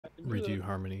redo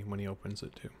Harmony when he opens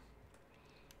it too.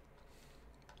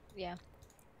 Yeah.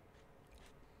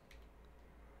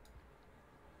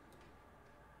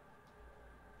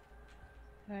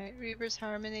 Alright, Reaver's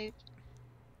Harmony.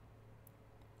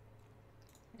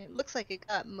 It looks like it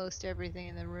got most everything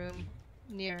in the room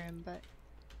near him, but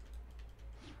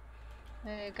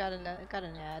it got an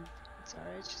ad. It's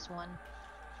alright, it's just one.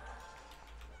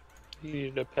 You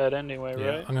needed a pet anyway,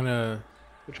 Yeah, right? I'm gonna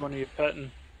Which one are you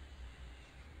petting?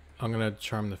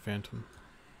 charm the Phantom.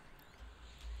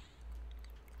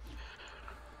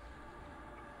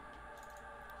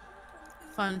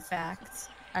 Fun fact,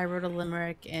 I wrote a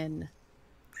limerick in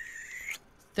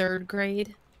 3rd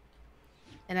grade,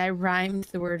 and I rhymed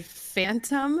the word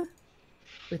phantom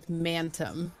with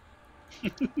mantum.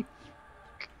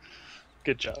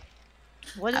 Good job.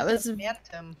 What is a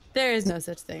phantom? There is no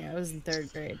such thing. I was in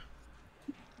 3rd grade.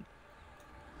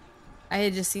 I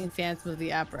had just seen Phantom of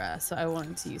the Opera, so I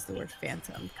wanted to use the word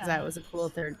phantom because I was a cool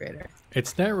 3rd grader.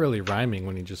 It's not really rhyming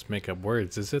when you just make up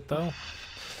words, is it though?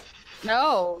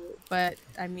 No, but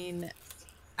I mean,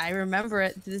 I remember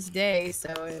it to this day, so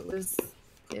it was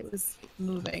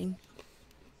moving.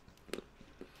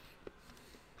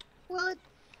 Well, it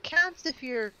counts if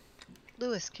you're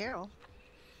Lewis Carroll.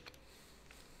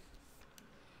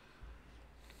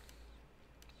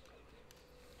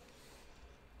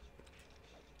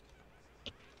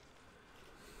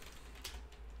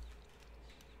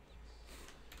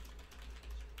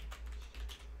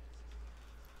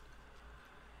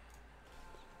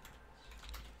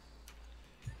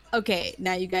 Okay,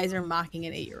 now you guys are mocking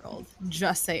an 8-year-old.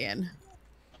 Just saying.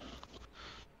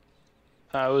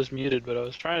 I was muted, but I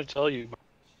was trying to tell you.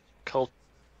 Cult.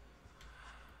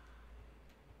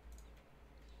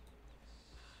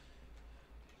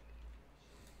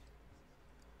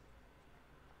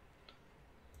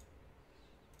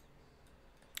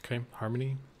 Okay,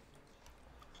 Harmony.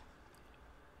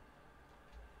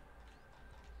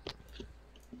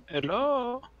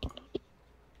 Hello.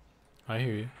 I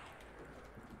hear you.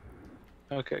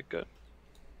 Okay, good.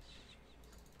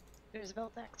 There's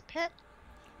Veldak's pet.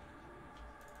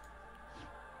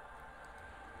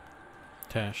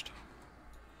 Tashed.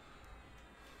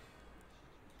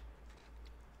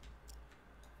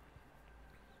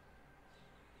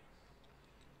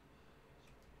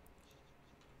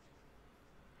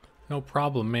 No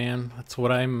problem, man. That's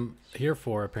what I'm here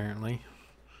for, apparently.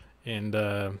 And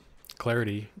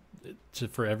clarity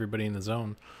for everybody in the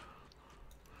zone.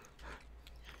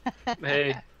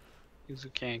 Hey, use a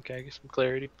can. Can I get some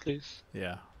clarity, please?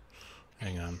 Yeah.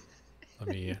 Hang on. Let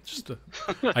me just.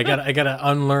 I gotta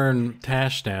unlearn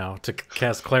Tash now to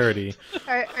cast clarity.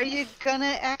 Are you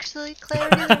gonna actually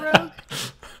clarity the rogue?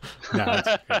 No, it's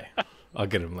okay. I'll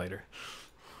get him later.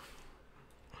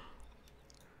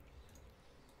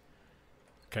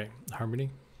 Okay, Harmony.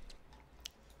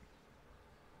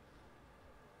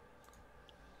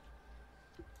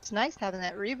 It's nice having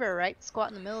that Reaver right squat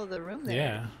in the middle of the room there.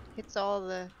 Yeah. Hits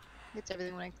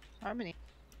everything like Harmony.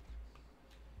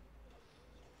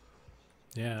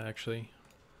 Yeah, actually.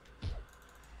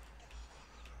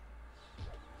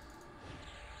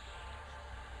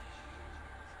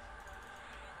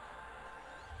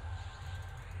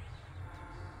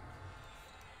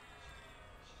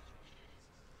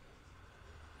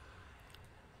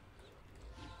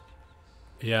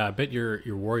 Yeah, I bet your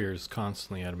warrior's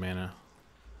constantly out of mana.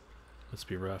 Must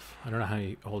be rough. I don't know how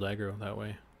you hold aggro that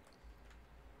way.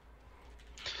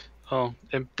 Oh,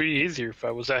 it'd be easier if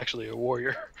I was actually a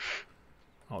warrior.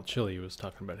 Oh, Chili was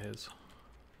talking about his.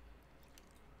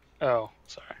 Oh,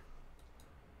 sorry.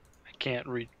 I can't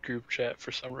read group chat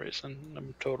for some reason.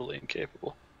 I'm totally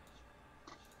incapable.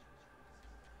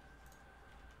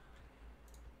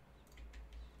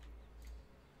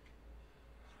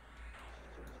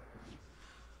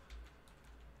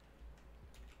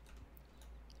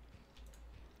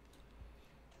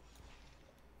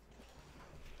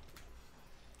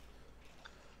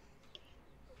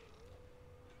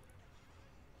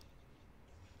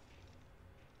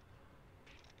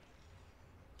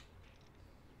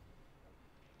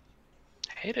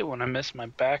 I hate it when I miss my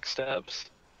backstabs.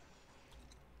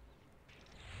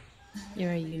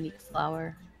 You're a unique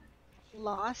flower.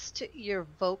 Lost your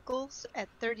vocals at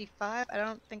 35? I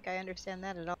don't think I understand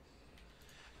that at all.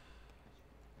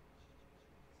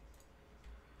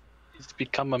 He's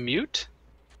become a mute?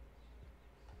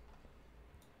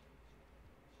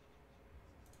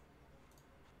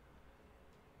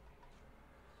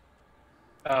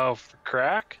 Oh, for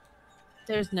crack?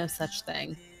 There's no such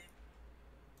thing.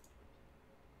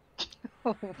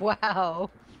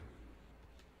 Wow.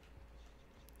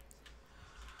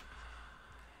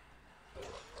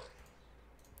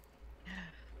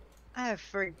 I've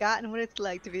forgotten what it's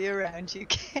like to be around you,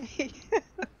 Kay.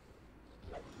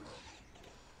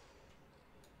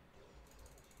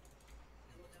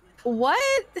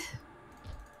 What?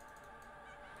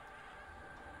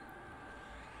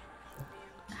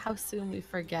 How soon we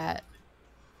forget.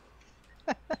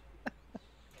 I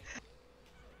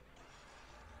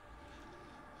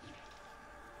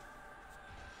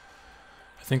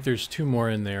think there's 2 more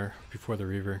in there before the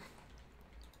Reaver.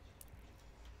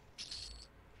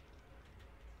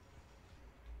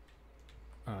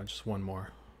 Just 1 more.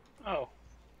 Oh,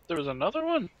 there was another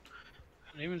one?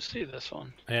 I didn't even see this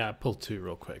one. Yeah, I pulled 2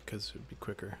 real quick because it would be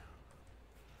quicker.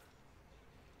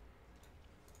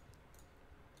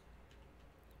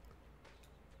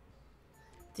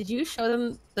 Did you show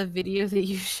them the video that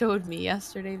you showed me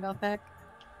yesterday, Velpec?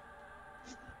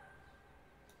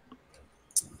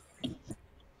 Can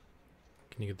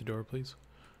you get the door, please?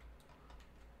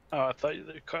 Oh, I thought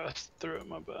they crossed through it.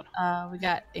 My bad. We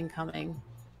got incoming.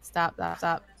 Stop, stop,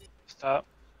 stop. Stop.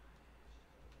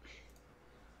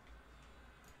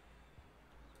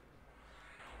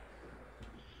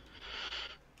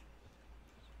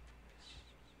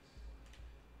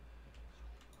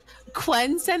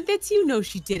 Quen sent it to you? No,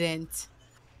 she didn't.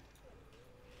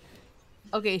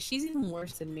 Okay, she's even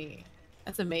worse than me.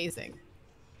 That's amazing.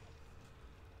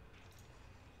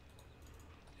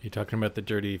 You talking about the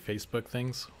dirty Facebook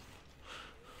things?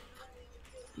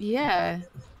 Yeah.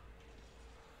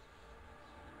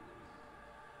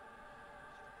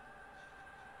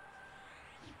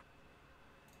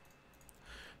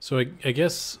 So I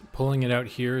guess pulling it out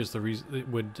here is the reason it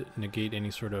would negate any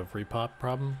sort of repop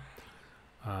problem.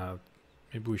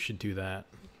 Maybe we should do that.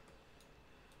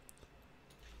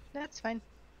 That's fine.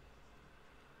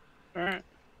 Alright.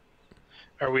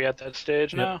 Are we at that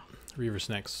stage Yep. now? Reaver's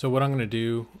next. So what I'm going to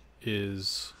do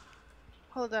is...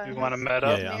 Hold on. You want to his- met Yeah,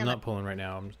 up? yeah, I'm Mana. not pulling right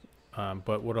now.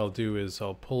 But what I'll do is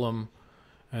I'll pull them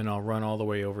and I'll run all the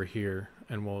way over here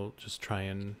and we'll just try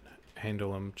and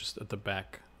handle them just at the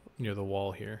back near the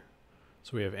wall here.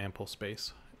 So we have ample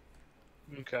space.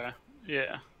 Okay.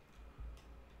 Yeah.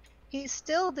 He's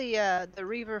still the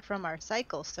Reaver from our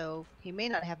cycle, so he may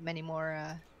not have many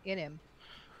more in him.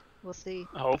 We'll see.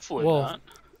 Hopefully Well, not.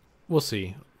 We'll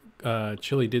see.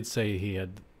 Chili did say he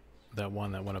had that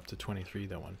one that went up to 23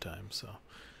 that one time, so...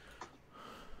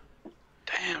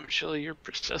 Damn, Chili, you're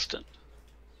persistent.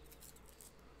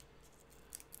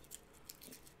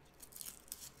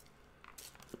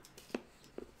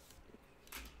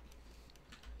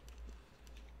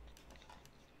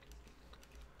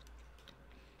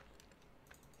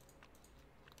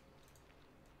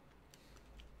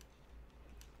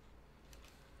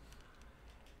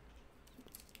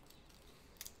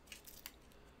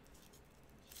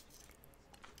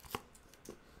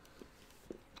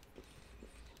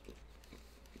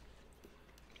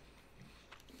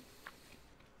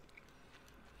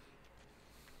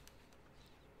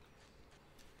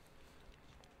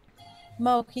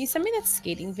 Mo, can you send me that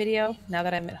skating video now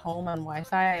that I'm at home on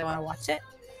Wi-Fi? I want to watch it.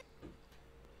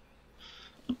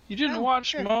 You didn't Oh, watch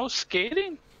sure. Mo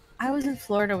skating? I was in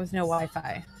Florida with no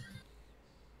Wi-Fi.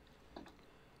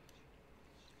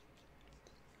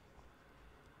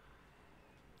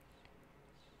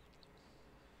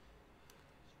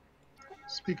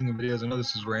 Speaking of videos, I know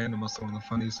this is random. It's one of the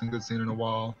funniest things I've seen in a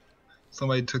while.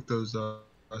 Somebody took those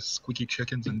squeaky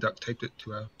chickens and duct taped it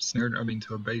to a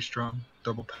to a bass drum,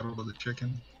 double pedal to the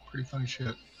chicken. Pretty funny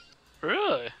shit.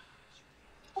 Really?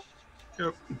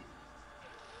 Yep.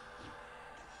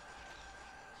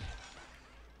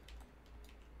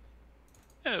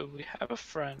 Oh, we have a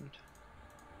friend.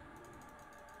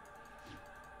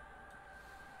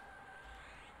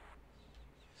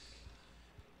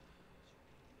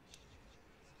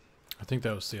 I think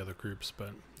that was the other groups, but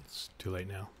it's too late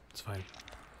now. It's fine.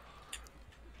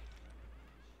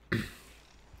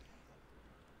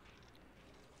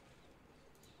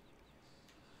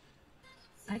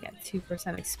 I got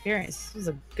 2% experience. This was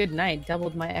a good night.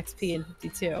 Doubled my XP in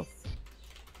 52.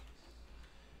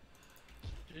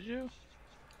 Did you?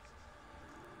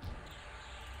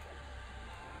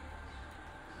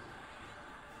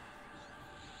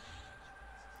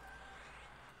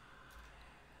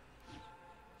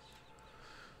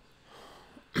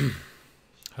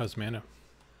 How's mana?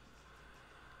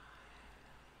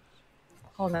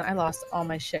 Hold on, I lost all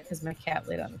my shit because my cat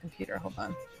laid on the computer. Hold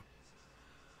on.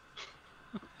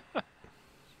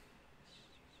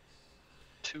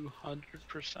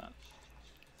 200%.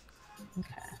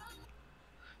 Okay.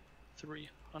 300%.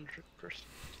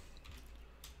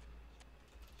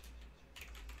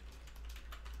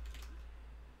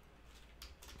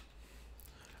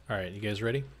 All right, you guys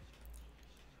ready?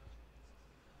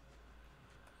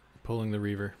 Pulling the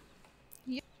Reaver.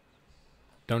 Yep.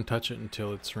 Don't touch it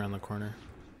until it's around the corner.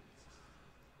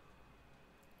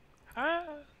 Ah.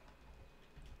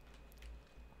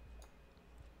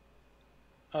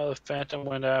 Oh, the Phantom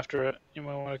went after it. You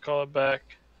might want to call it back.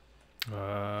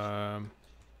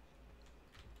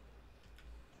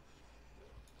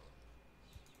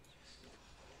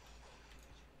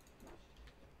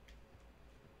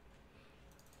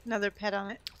 Another pet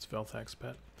on it. It's Velthak's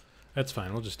pet. That's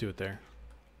fine. We'll just do it there.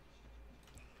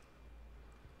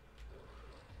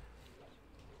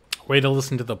 Way to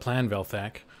listen to the plan,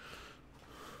 Velthak.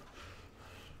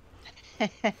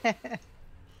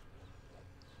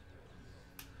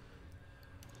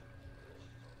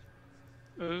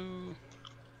 Ooh.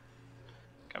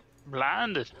 Got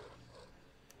blinded.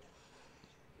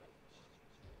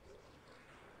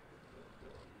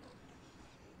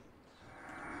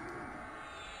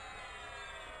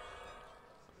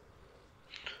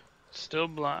 Still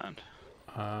blind.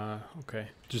 Okay.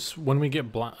 Just when we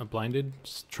get blinded,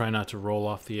 just try not to roll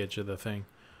off the edge of the thing.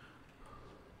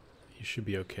 You should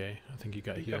be okay. I think you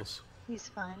got heals. He's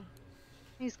fine.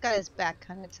 He's got his back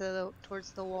kind of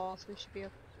towards the wall, so he should be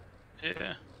okay.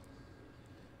 Yeah.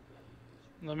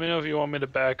 Let me know if you want me to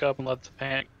back up and let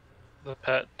the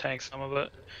pet tank some of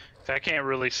it. I can't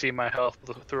really see my health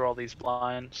through all these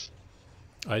blinds.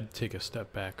 I'd take a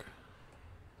step back.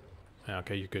 Yeah,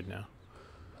 okay, you're good now.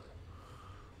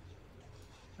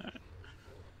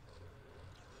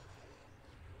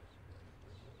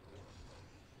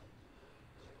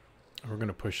 We're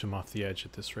gonna push them off the edge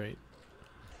at this rate.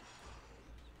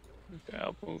 Okay,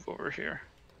 I'll move over here.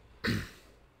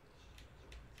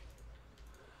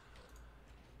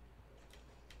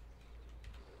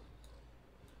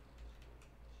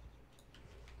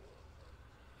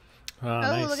 Oh,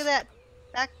 Nice. look at that.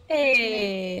 Back.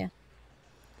 Hey.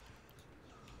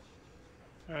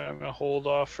 Alright, I'm gonna hold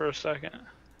off for a second.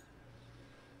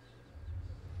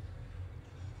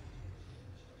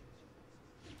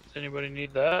 Does anybody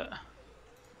need that?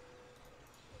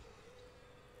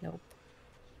 Nope.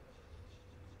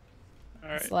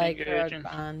 Alright, It's like Heroic engaging.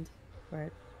 Bond.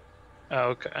 Right. Oh,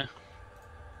 okay.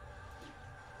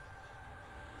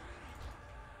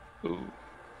 Ooh.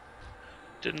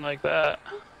 Didn't like that.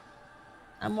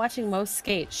 I'm watching Mo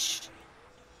skate. Shh.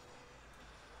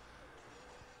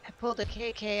 I pulled a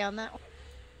KK on that one.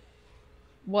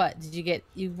 What did you get?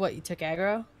 You took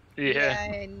aggro? Yeah.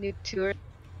 I nuked to her.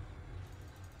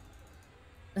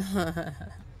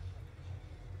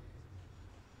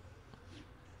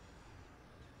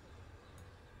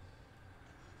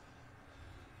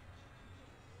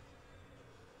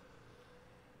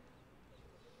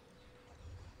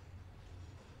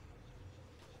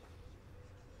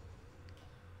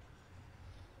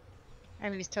 I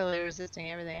mean, he's totally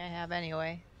resisting everything I have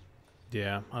anyway.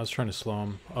 Yeah, I was trying to slow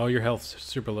him. Oh, your health's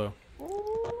super low.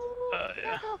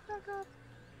 Yeah. Back off, back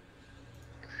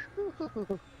off.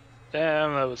 Ooh.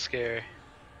 Damn, that was scary.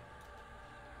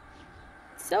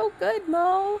 So good,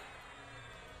 Mo.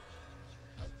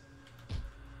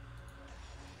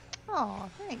 Oh,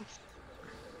 thanks.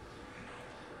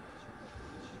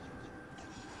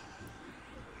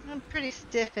 I'm pretty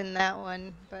stiff in that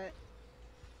one, but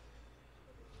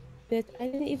Bitch, I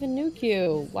didn't even nuke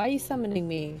you. Why are you summoning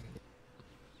me?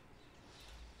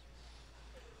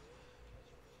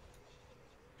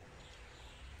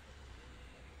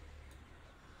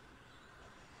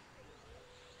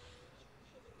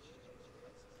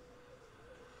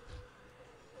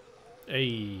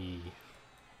 Hey.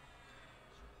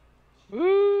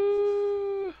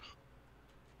 Woo!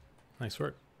 Nice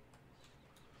work.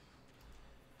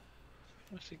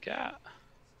 What's he got?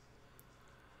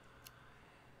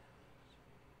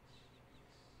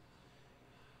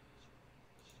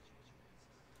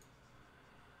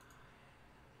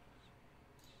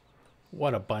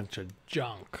 What a bunch of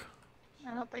junk.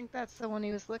 I don't think that's the one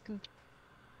he was looking for.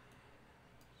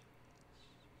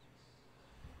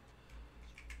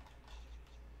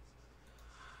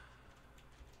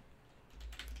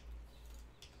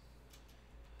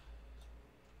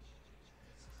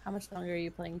 How much longer are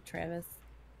you playing Travis?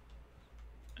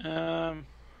 I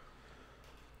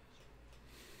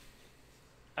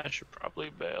should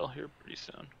probably bail here pretty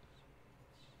soon.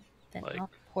 Then Like- I'll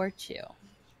port you.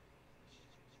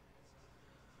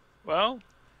 Well,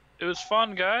 it was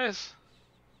fun, guys.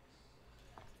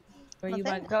 Where Well, you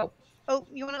want thanks. to go? Oh,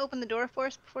 you want to open the door for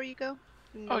us before you go?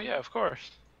 You can Oh go. yeah, of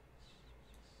course.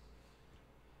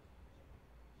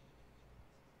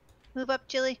 Move up,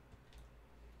 Chili.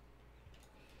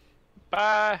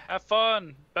 Bye. Have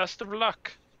fun. Best of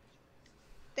luck.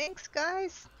 Thanks,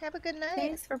 guys. Have a good night.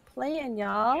 Thanks for playing,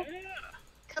 y'all.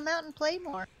 Come out and play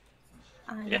more.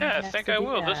 Yeah, I have think to I do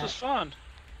will. This that. is fun.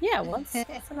 Yeah, once in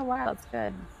a while, it's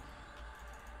good.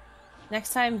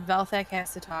 Next time, Velthek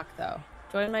has to talk, though.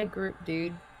 Join my group,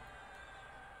 dude.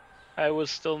 I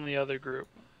was still in the other group.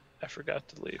 I forgot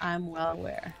to leave. I'm well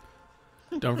aware.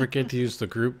 Don't forget to use the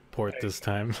group port this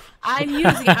time. I'm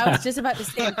using it. I was just about to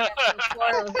say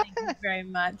before. Thank you very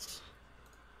much.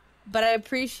 But I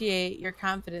appreciate your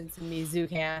confidence in me,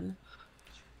 Zukan.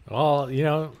 Well, you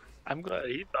know, I'm glad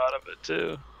he thought of it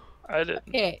too. I didn't.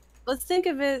 Okay, let's think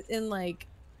of it in like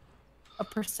a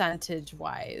percentage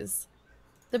wise.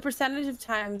 The percentage of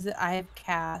times that I have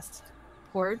cast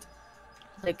port,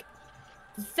 like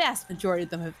the vast majority of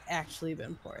them have actually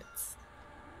been ports.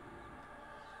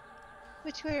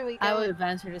 Which way are we I going? would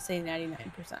venture to say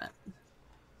 99%.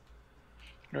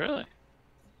 Really?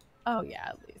 Oh yeah,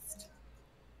 at least.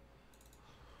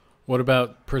 what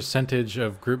about percentage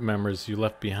of group members you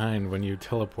left behind when you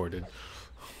teleported?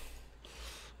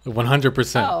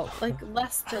 100%. Oh, like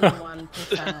less than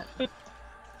 1%.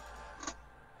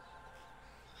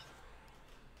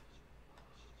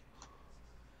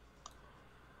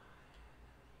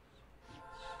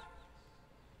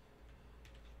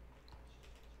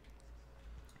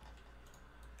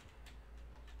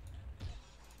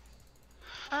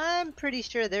 I'm pretty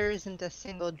sure there isn't a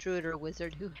single druid or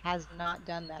wizard who has not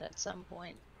done that at some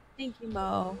point. Thank you,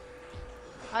 Mo.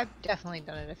 I've definitely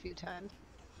done it a few times.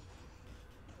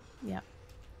 Yeah.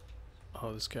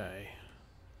 Oh, this guy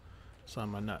is on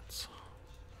my nuts.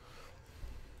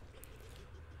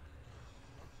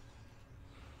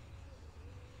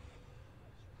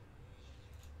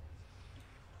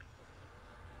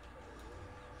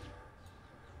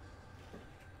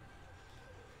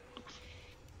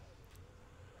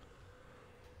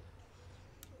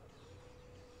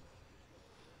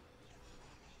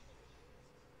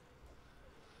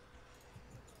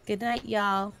 Good night,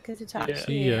 y'all. Good to talk Yeah. to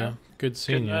See you. ya. Good Good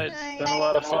seeing you. night. It's been a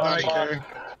lot of fun. Bye.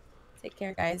 Take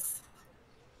care, guys.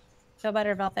 Feel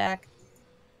better about that.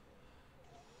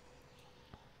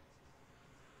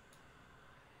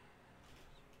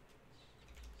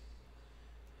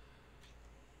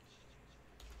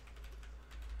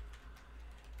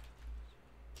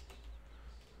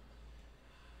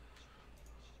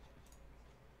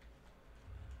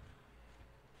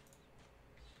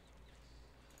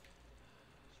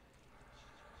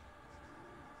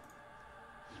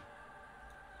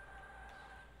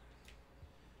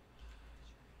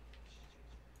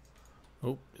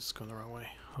 Oh, it's going the wrong way.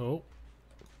 Oh.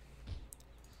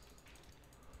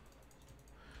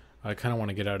 I kind of want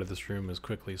to get out of this room as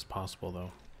quickly as possible,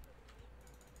 though.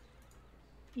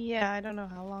 Yeah, I don't know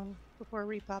how long before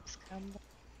repops come. But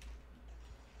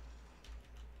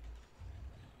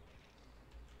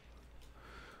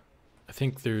I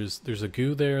think there's a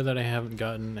goo there that I haven't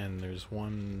gotten, and there's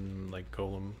one, like,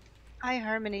 golem. I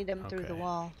harmonied him through the Okay.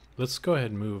 wall. Let's go ahead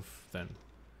and move, then,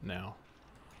 now.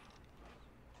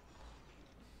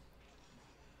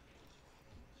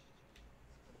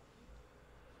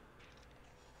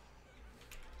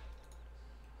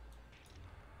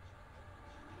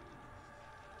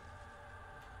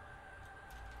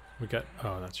 We got...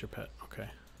 Oh, that's your pet. Okay.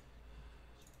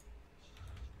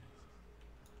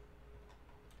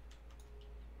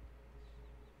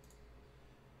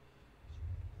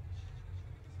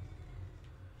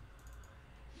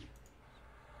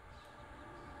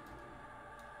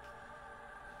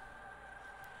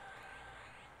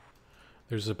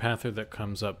 There's a pather that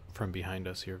comes up from behind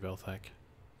us here, Velthak.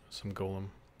 Some golem.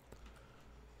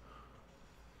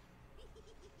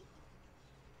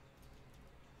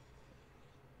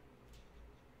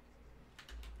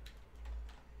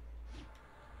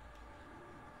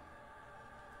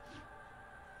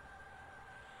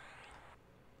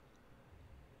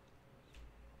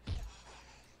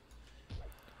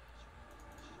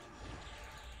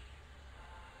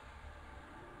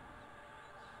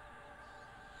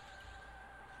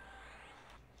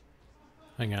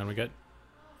 Hang on, we got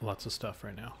lots of stuff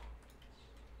right now.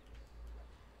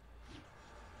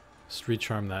 Just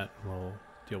recharm that, and we'll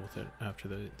deal with it after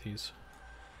these.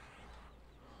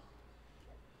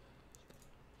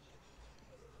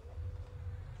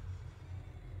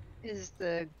 Is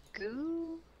the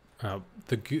goo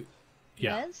The goo...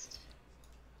 Yeah, nest?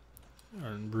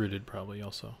 rooted probably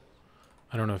also.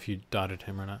 I don't know if you dotted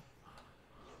him or not.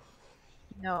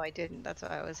 No, I didn't. That's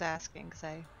what I was asking because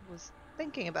I was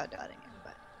thinking about dotting him,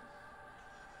 but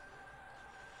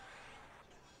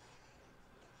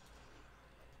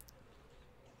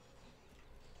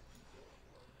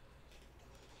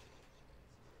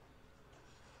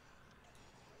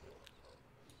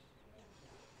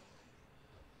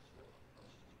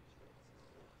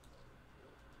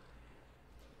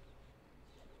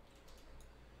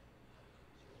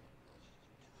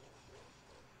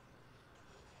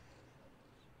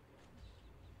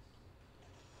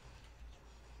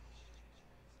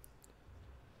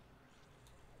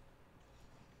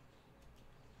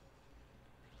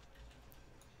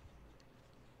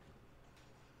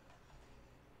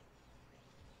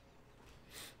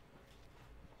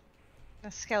The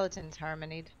skeleton's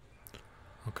harmonied.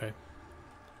 Okay.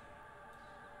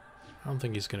 I don't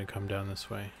think he's gonna come down this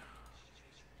way.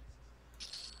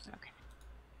 Okay.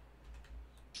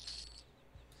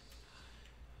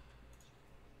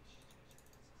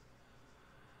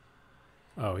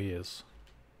 Oh, he is.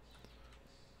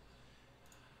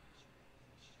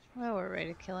 Well, we're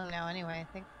ready to kill him now anyway,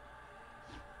 I think.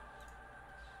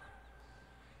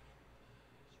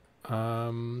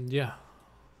 Yeah.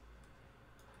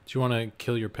 Do you want to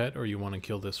kill your pet or you want to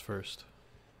kill this first?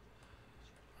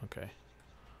 Okay.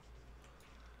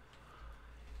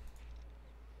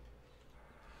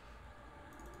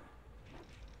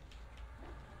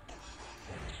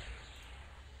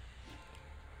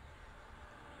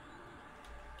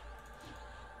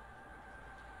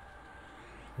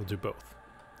 We'll do both.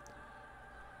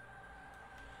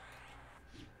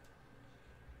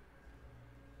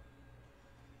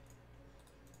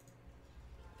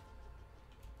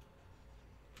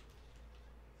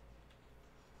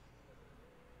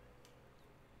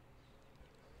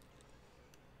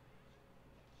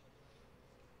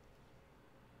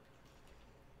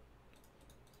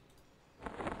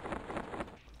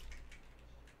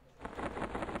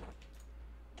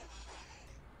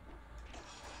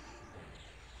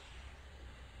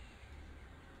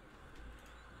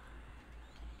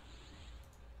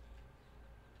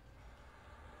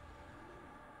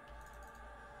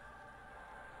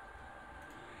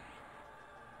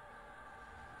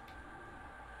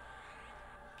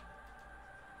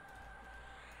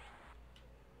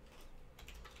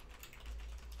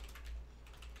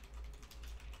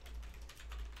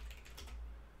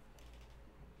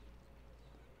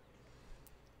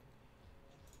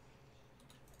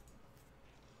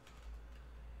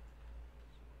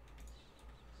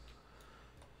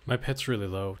 My pet's really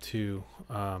low too.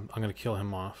 I'm gonna kill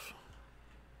him off.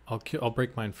 I'll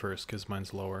break mine first because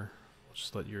mine's lower. I'll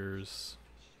just let yours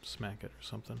smack it or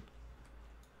something.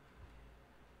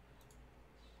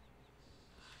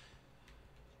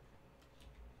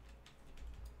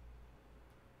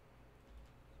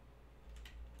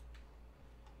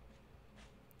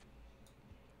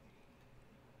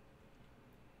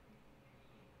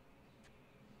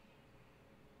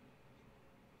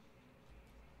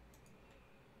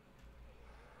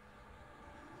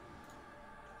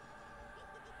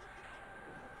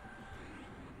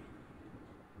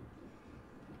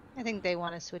 I think they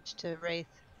want to switch to Wraith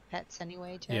pets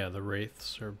anyway, Jet. Yeah, the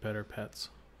wraiths are better pets.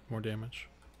 More damage.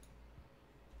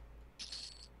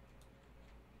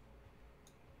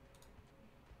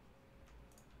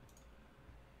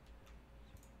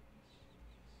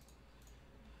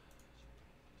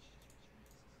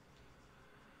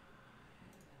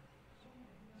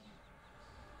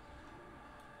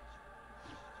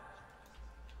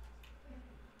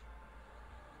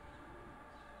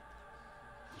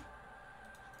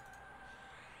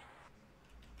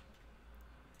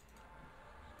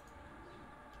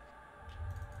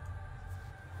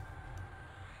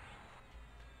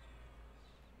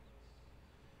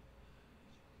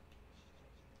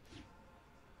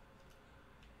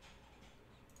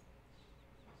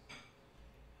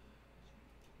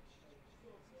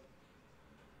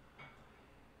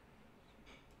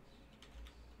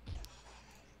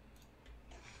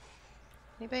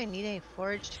 Anybody need any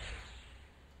forged?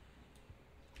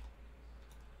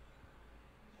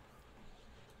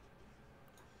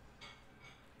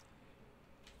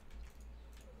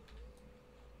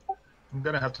 I'm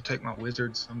gonna have to take my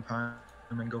wizard sometime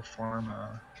and go farm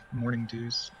morning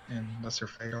dews in Lesser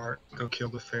Feyart. Go kill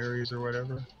the fairies or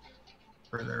whatever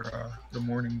for their the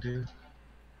morning dew.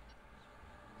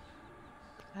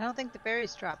 I don't think the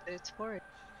berries drop it. It's forged.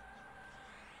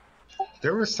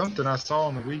 There was something I saw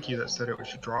on the wiki that said it was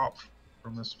drop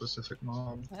from a specific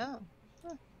mob Oh.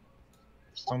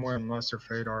 somewhere in Lesser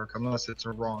Feyart, unless it's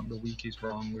wrong. The wiki's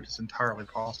wrong, which is entirely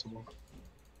possible.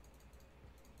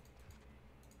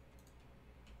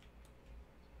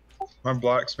 My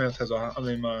blacksmith has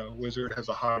my wizard has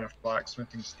a high enough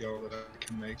blacksmithing skill that I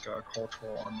can make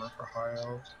cultural armor for high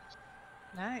elves.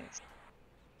 Nice.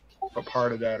 But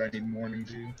part of that I need morning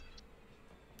dew.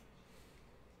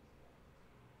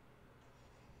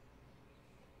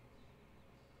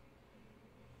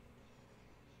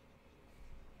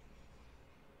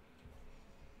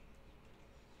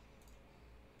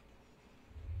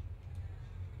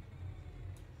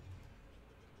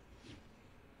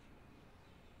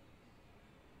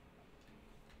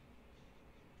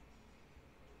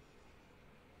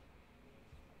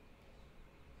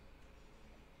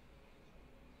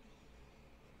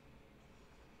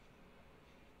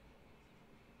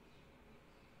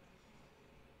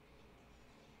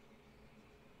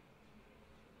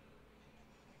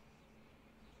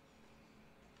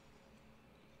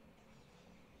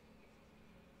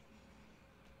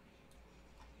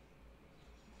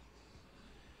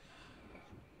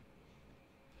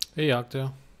 Hey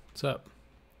Octo, what's up?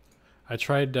 I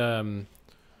tried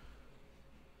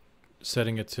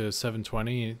setting it to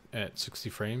 720 at 60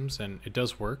 frames and it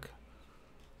does work,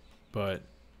 but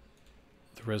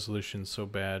the resolution's so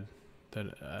bad that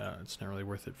it's not really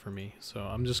worth it for me. So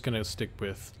I'm just gonna stick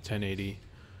with 1080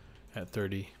 at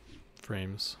 30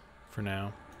 frames for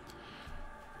now.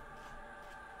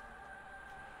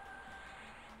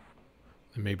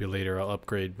 And maybe later I'll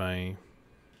upgrade my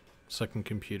second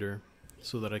computer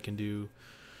so that I can do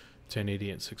 1080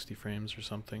 at 60 frames or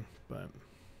something, but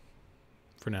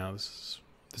for now this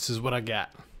is what I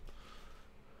got.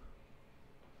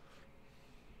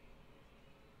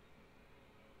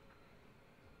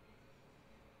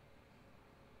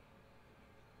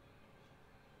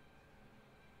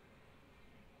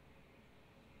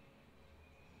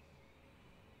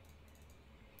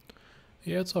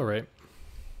 Yeah, it's all right.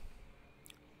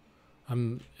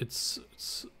 It's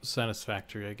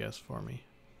satisfactory, I guess, for me.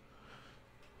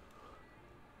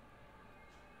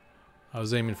 I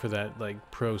was aiming for that like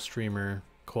pro streamer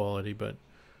quality, but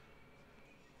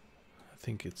I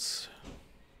think it's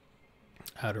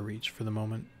out of reach for the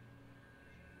moment.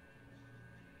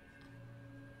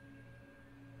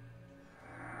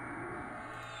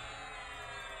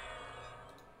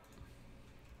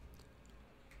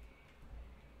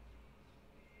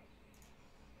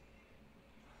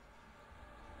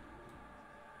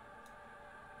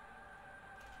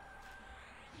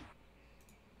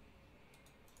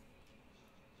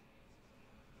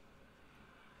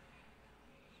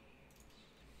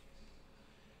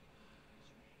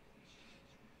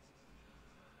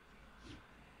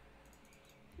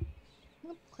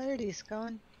 Oh, clarity's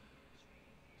gone.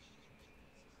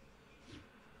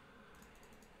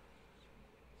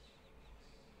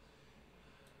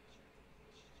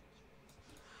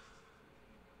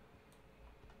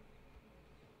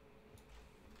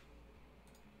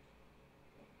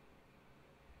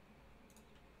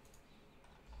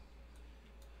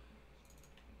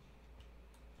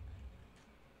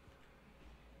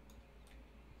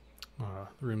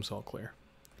 The room's all clear.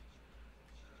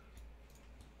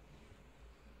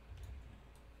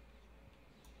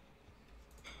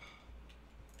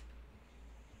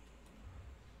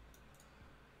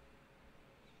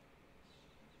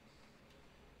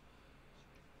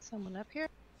 Someone up here?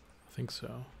 I think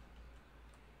so.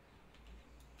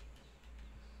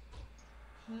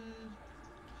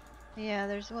 Yeah,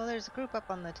 there's a group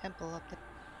up on the temple up there.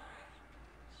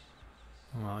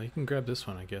 Well, you can grab this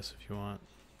one, I guess, if you want.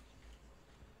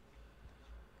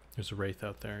 There's a wraith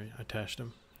out there. I attached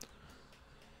him.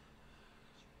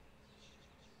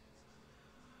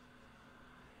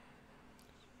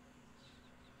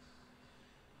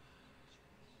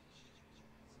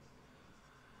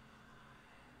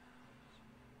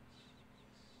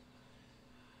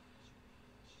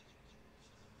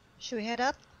 Should we head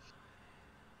up?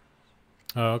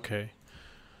 Oh, okay.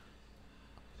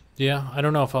 Yeah, I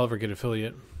don't know if I'll ever get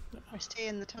affiliate. Or stay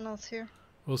in the tunnels here?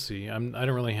 We'll see. I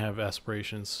don't really have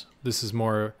aspirations. This is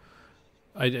more.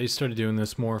 I started doing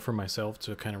this more for myself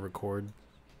to kind of record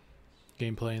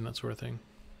gameplay and that sort of thing.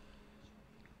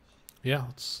 Yeah,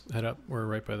 let's head up. We're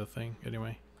right by the thing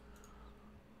anyway.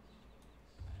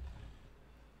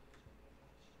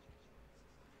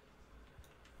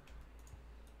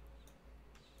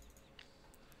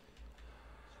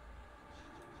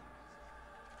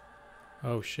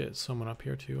 Oh shit, someone up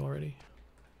here too already?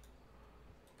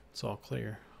 It's all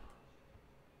clear.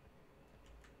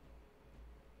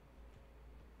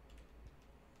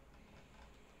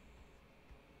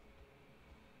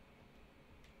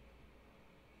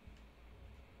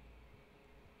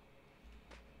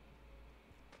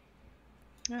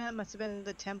 That must have been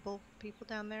the temple people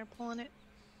down there pulling it.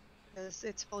 Because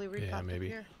it's fully repopped Yeah, maybe.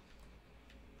 up here.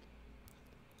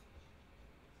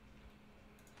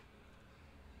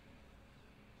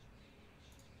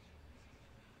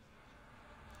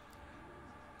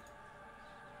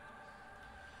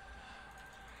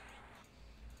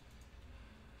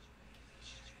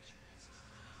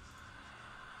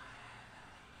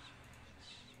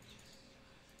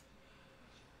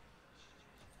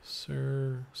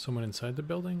 Sir, someone inside the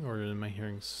building, or am I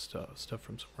hearing stuff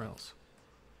from somewhere else?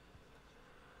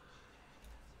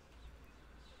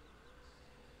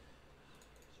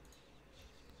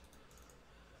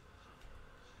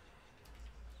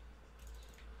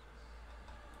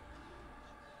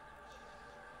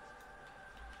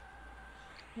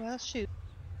 Well, shoot.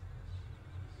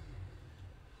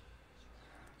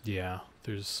 Yeah,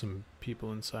 there's some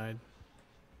people inside.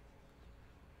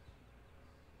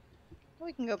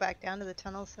 We can go back down to the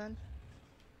tunnels then.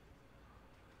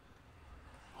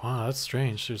 Wow, that's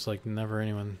strange. There's like never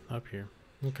anyone up here.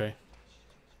 Okay.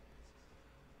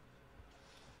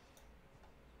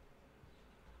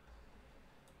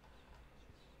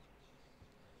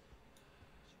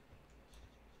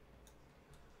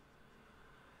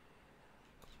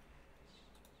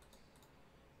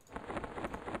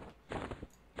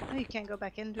 Oh, you can't go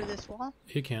back in through this wall?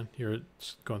 You can. You're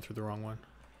just going through the wrong one.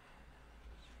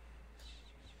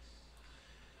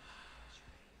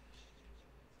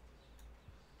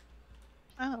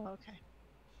 Oh, okay.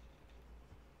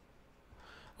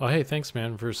 Oh, hey, thanks,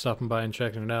 man, for stopping by and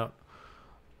checking it out.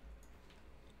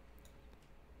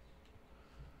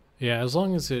 Yeah, as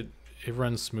long as it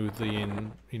runs smoothly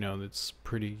and, you know, it's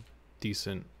pretty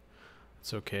decent,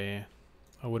 it's okay.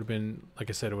 I would have been, like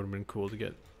I said, it would have been cool to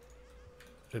get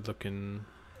it looking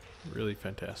really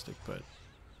fantastic, but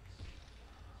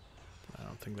I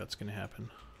don't think that's going to happen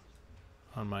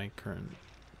on my current,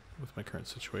 with my current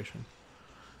situation.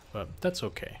 But that's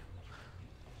okay.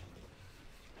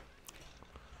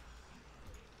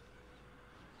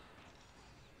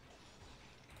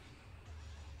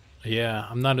 Yeah,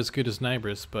 I'm not as good as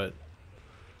Nibris, but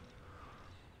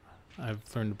I've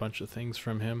learned a bunch of things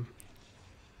from him.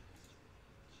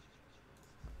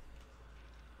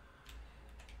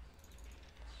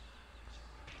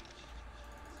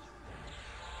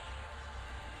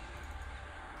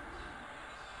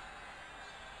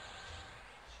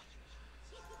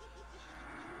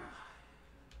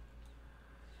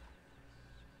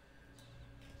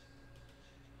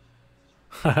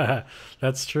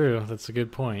 That's true. That's a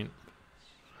good point.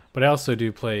 But I also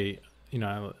do play, you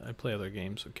know, I play other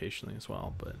games occasionally as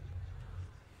well, but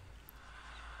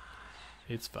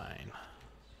it's fine.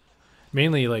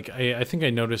 Mainly, like, I think I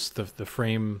noticed the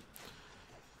frame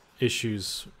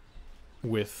issues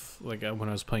with, like, when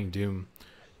I was playing Doom,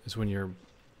 is when you're,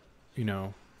 you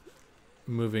know,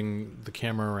 moving the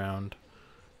camera around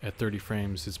at 30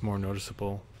 frames, it's more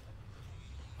noticeable.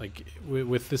 Like,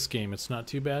 with this game, it's not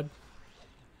too bad.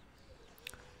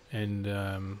 And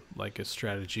like a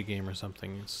strategy game or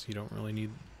something, you don't really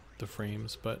need the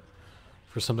frames, but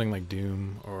for something like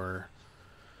Doom or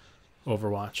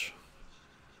Overwatch,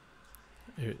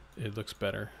 it looks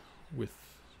better with,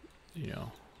 you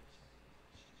know,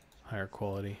 higher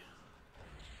quality.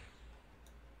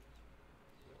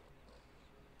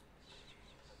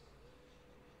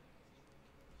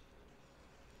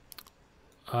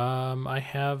 I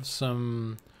have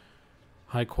some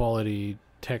high quality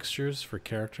textures for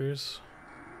characters,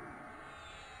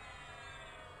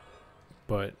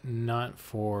 but not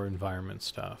for environment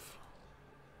stuff.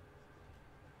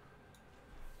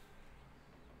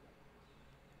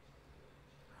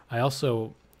 I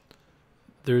also,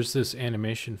 there's this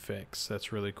animation fix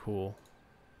that's really cool.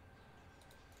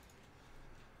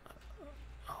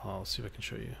 I'll see if I can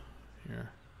show you here.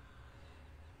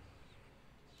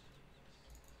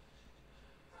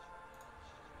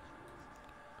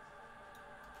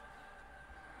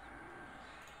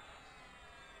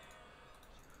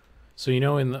 So, you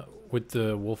know, with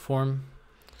the wolf form,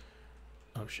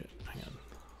 oh shit, hang on.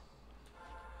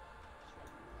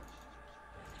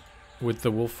 With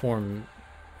the wolf form,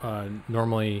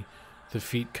 normally the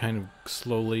feet kind of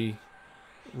slowly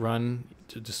run,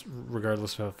 to just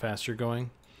regardless of how fast you're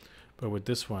going. But with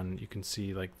this one, you can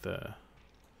see like the,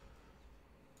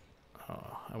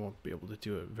 I won't be able to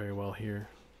do it very well here.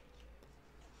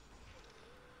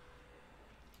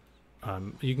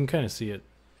 You can kind of see it,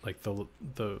 like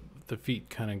the feet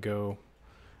kind of go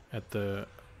at the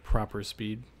proper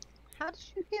speed. How did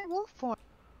you get wolf form?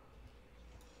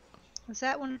 Was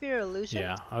that one of your illusions?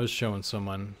 Yeah, I was showing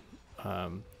someone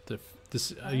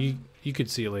you could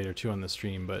see it later too on the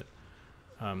stream, but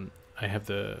I have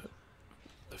the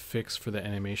fix for the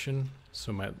animation,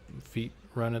 so my feet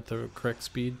run at the correct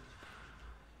speed.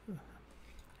 It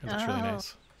looks really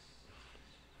nice.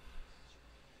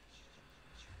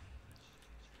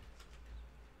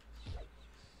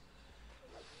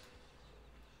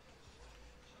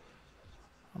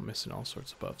 I'm missing all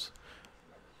sorts of buffs.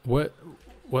 What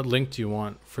link do you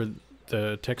want, for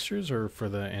the textures or for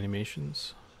the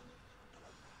animations?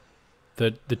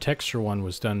 The texture one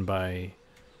was done by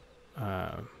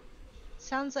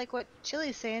Sounds like what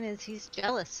Chili's saying is he's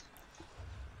jealous.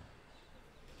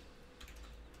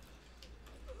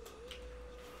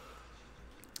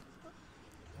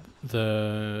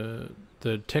 the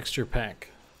texture pack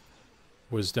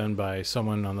was done by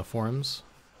someone on the forums.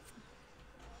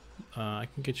 I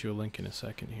can get you a link in a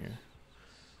second here.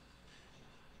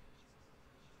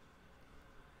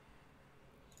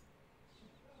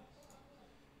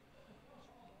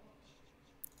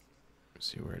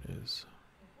 Let's see where it is.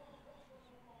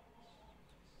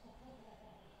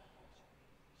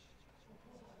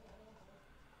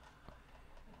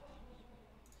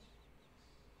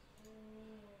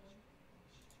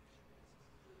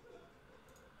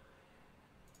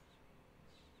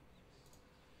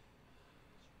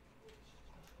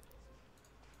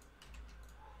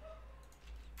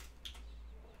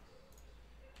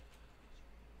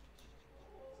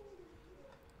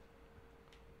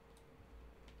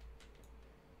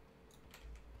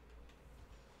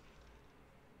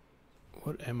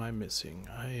 What am I missing?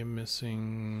 I am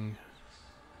missing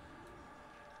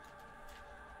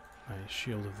my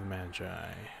Shield of the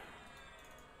Magi.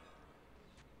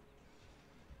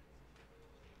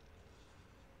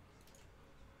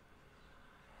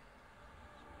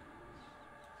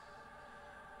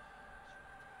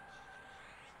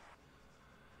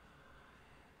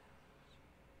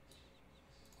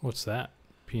 What's that?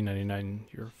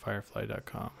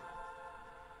 P99yourfirefly.com.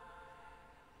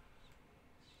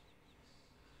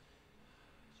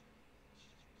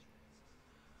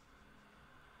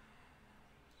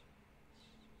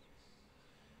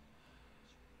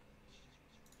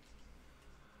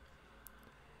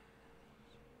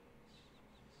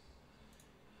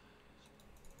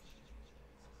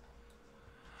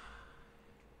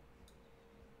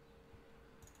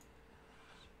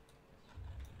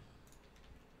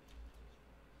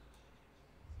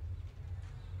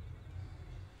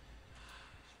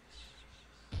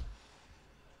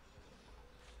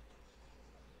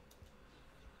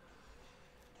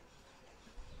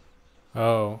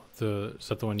 Oh, is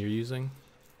that the one you're using?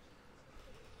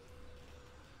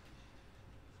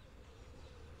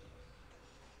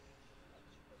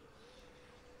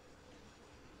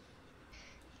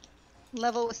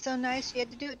 Level was so nice you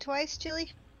had to do it twice, Chili?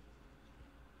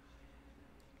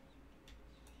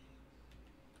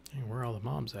 Hey, where are all the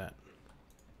mobs at?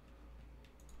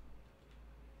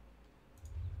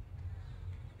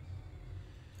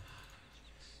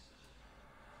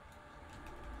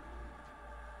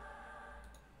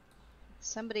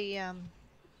 Somebody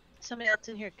else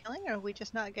in here killing, or are we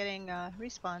just not getting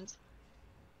respawns?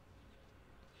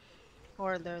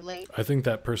 Or they're late? I think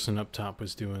that person up top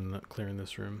was clearing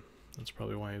this room. That's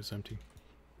probably why it was empty.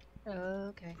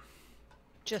 Okay.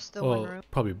 Just the Well, one room?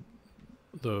 probably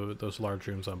those large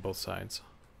rooms on both sides.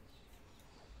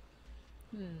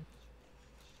 Hmm.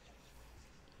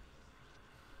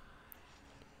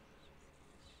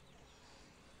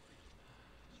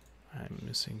 I'm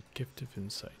missing Gift of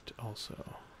Insight also.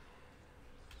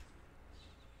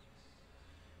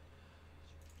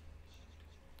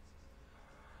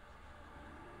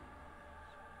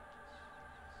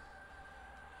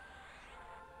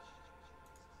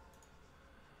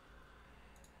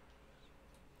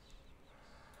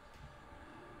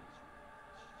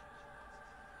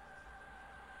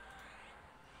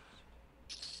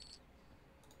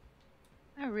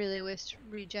 I really wish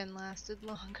regen lasted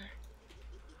longer.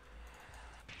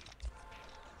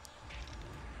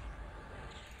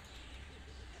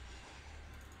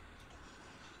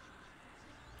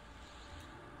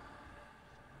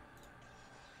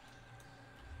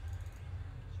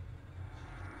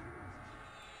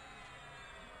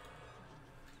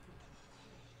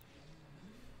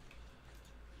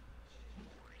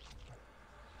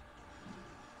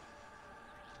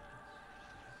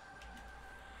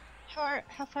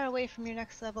 How far away from your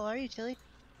next level are you, Chili?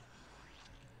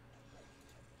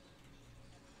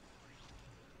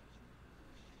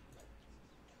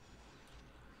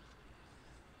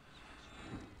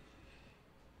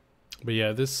 But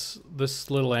yeah, this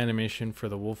little animation for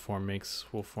the wolf form makes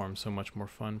wolf form so much more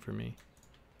fun for me.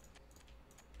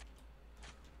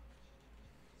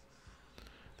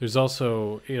 It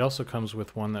also comes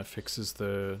with one that fixes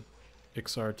the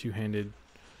Ixar two-handed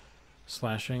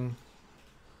slashing,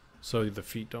 so the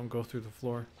feet don't go through the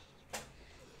floor.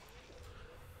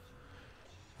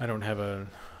 I don't have a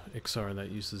Ixar that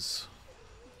uses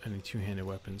any two-handed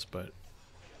weapons, but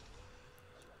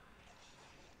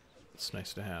it's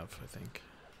nice to have, I think.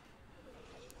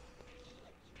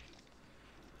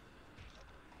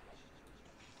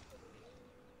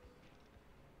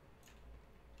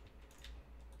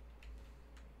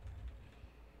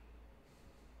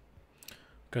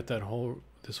 Got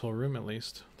this whole room at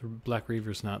least. The Black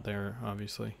Reaver's not there,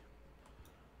 obviously.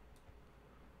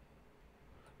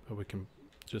 But we can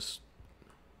just...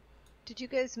 Did you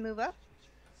guys move up?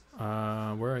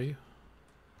 Where are you?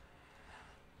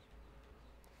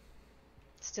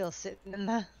 Still sitting in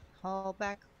the hall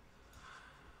back?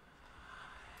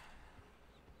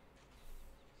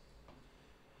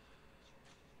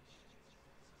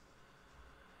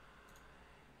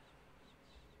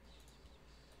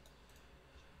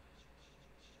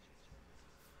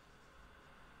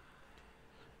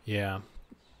 Yeah.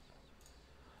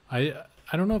 I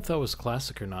don't know if that was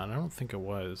classic or not. I don't think it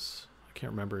was. I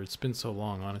can't remember. It's been so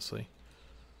long, honestly.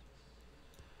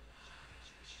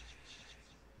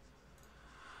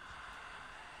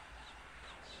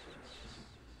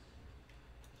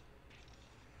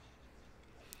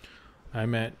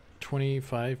 I'm at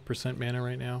 25% mana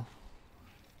right now.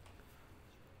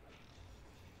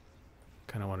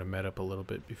 Kind of want to med up a little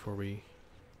bit before we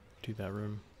do that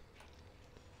room.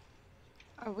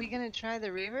 Are we gonna try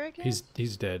the Reaver again?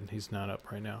 He's dead. He's not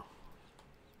up right now.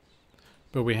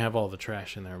 But we have all the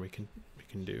trash in there. We can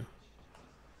do.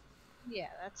 Yeah,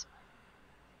 that's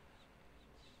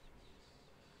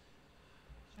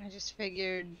fine. I just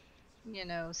figured, you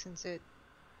know, since it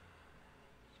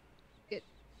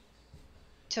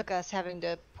took us having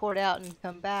to port out and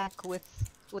come back with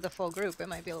a full group, it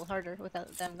might be a little harder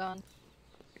without them gone.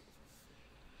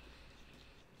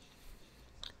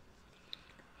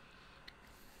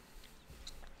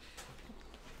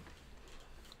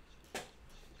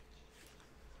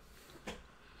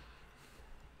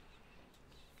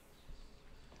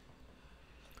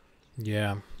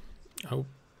 Yeah. Oh.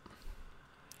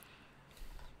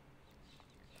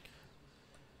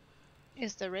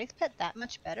 Is the Wraith Pet that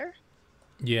much better?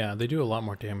 Yeah, they do a lot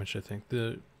more damage, I think.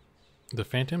 The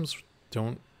Phantoms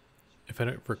don't, if I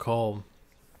don't recall,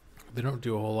 they don't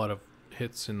do a whole lot of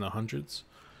hits in the hundreds,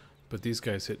 but these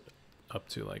guys hit up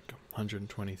to like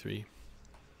 123.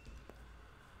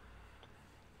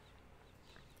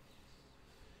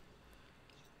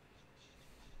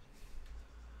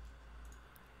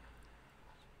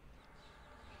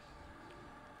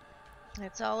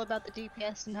 It's all about the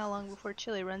DPS and how long before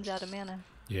Chili runs out of mana.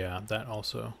 Yeah, that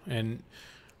also. And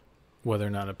whether or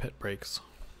not a pet breaks.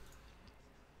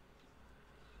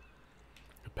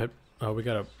 A pet. Oh, we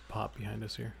got a pop behind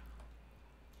us here.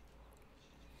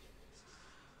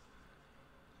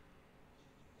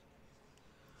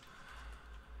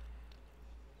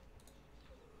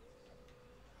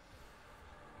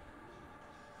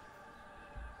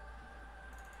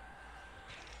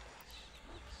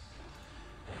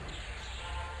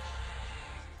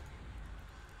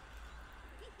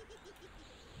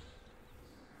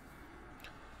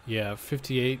 Yeah,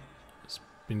 58. It's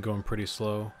been going pretty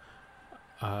slow.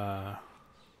 I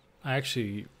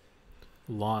actually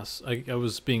lost. I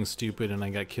was being stupid and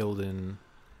I got killed in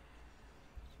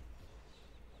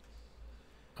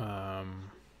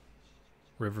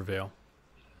Rivervale.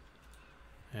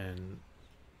 And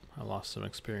I lost some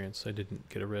experience. I didn't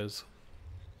get a res.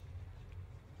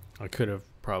 I could have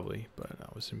probably, but I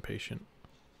was impatient.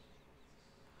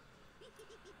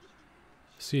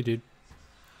 See you, dude.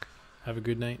 Have a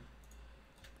good night.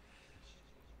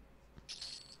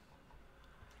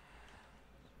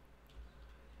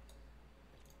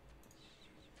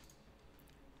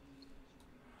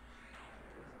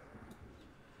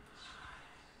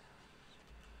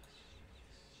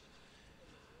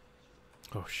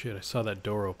 Oh shit, I saw that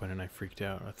door open and I freaked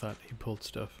out. I thought he pulled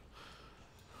stuff.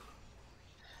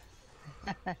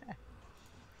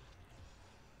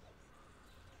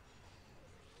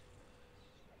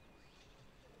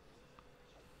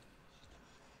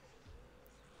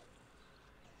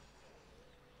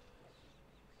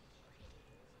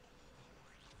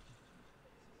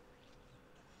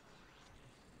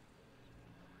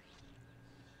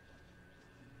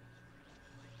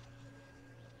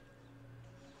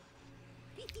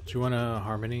 Do you want to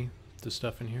harmony the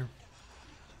stuff in here?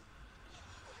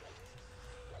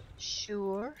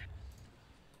 Sure.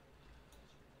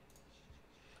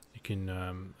 You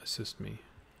can assist me.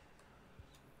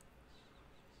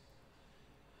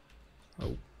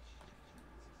 Oh.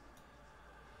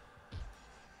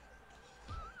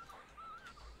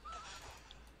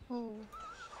 Oh.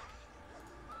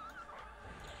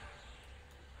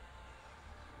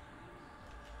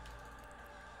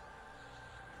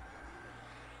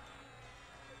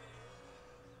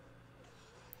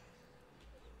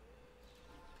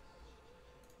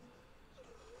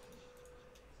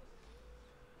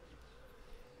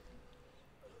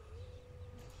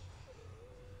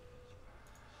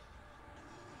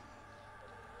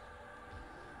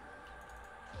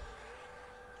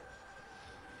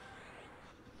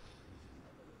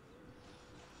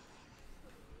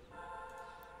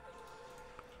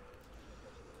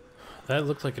 That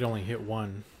looked like it only hit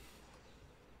one.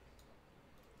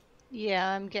 Yeah,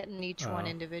 I'm getting each one Oh.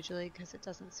 individually because it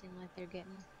doesn't seem like they're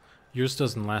getting. Yours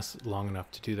doesn't last long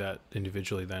enough to do that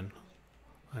individually then.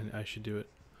 I should do it.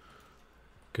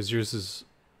 Because yours is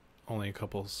only a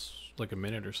couple, like a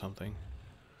minute or something.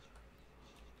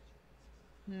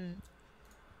 Hmm.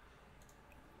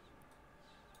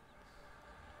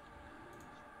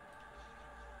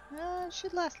 It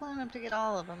should last long enough to get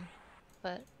all of them,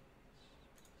 but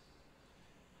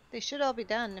they should all be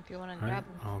done if you want to Alright, grab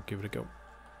them. I'll give it a go.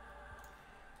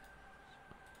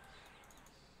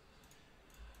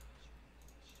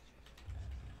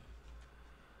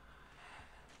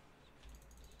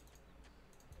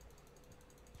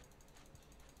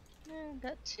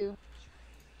 Got two.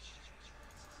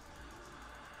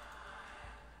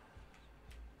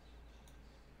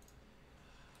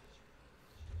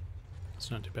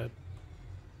 It's not too bad.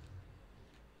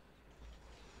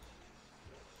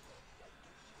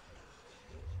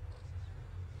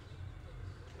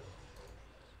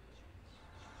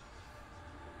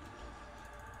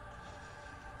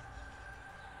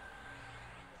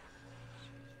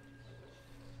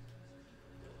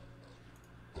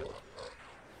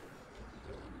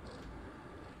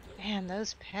 Man,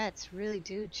 those pets really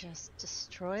do just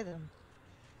destroy them.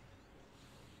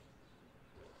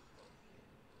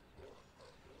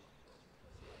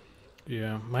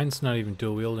 Yeah, mine's not even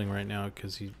dual wielding right now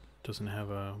because he doesn't have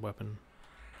a weapon.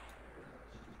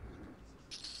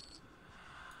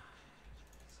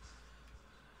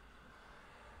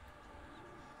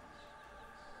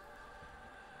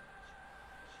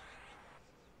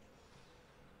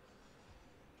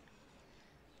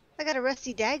 I got a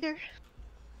rusty dagger.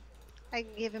 I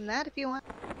can give him that if you want.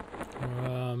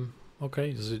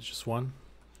 Okay, is it just one?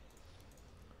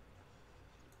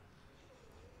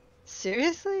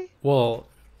 Seriously? Well,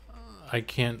 I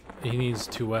can't. He needs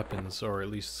 2 weapons, or at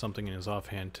least something in his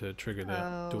offhand to trigger that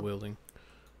Oh. dual wielding.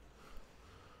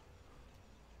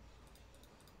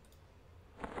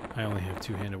 I only have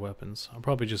 2-handed weapons. I'll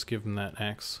probably just give him that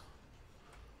axe.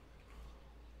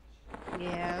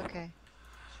 Yeah, okay.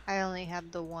 I only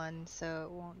have the one, so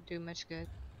it won't do much good.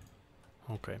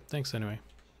 Okay, thanks anyway.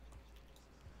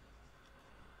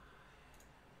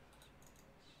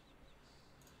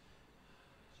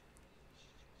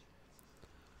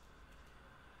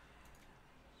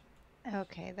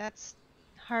 Okay, that's...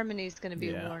 Harmony's gonna be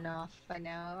Yeah. worn off by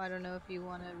now. I don't know if you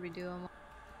want to redo them.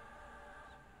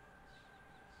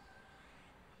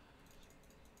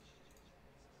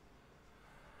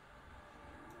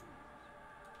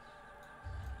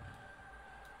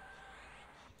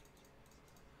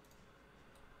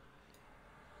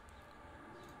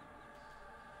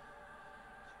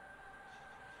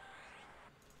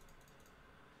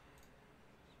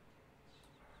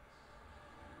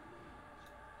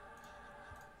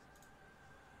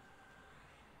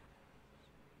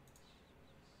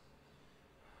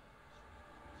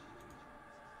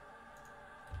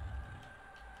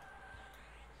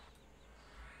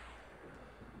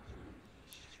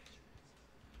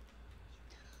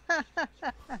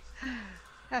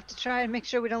 Have to try and make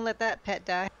sure we don't let that pet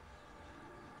die.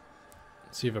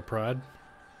 So you have a prod?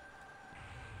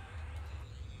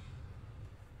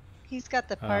 He's got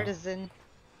the Oh. partisan.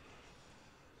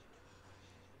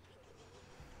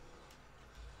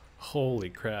 Holy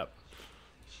crap.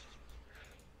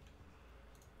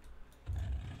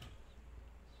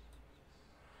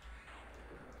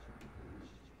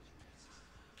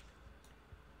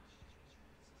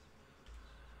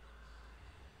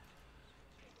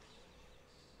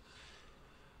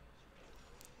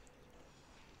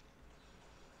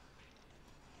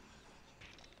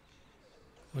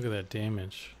 Look at that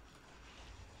damage.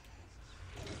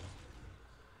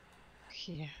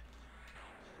 Yeah.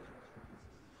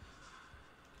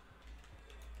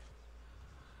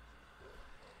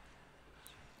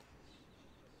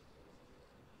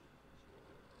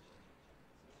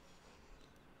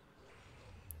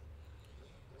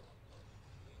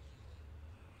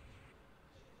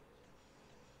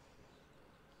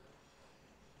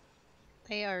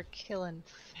 They are killing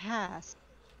fast.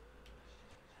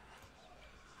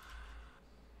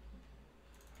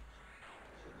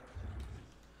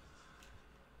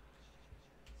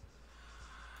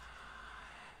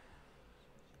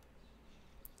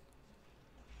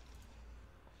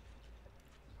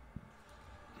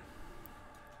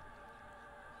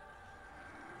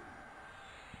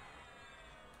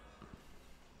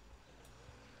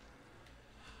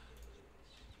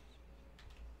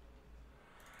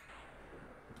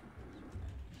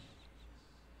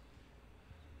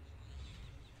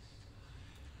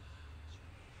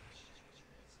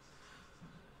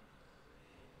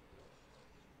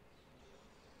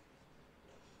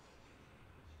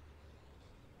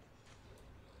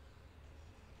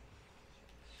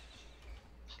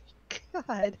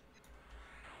 God.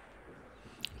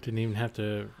 Didn't even have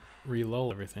to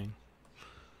re-lull everything.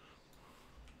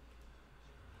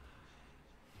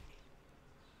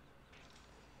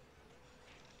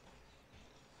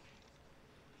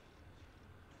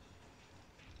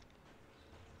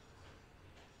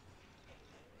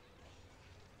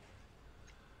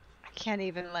 I can't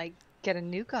even, like, get a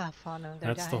nuke off on them.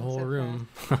 They're That's the dying whole so room.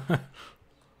 fast.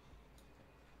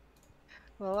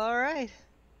 Well, alright.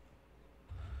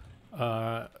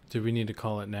 Do we need to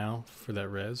call it now for that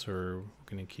res, or are we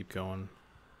gonna keep going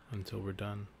until we're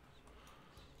done?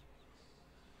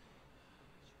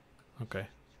 Okay.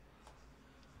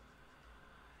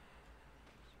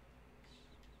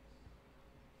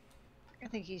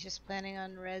 think he's just planning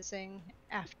on rezzing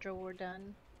after we're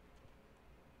done.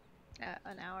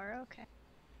 An hour, okay.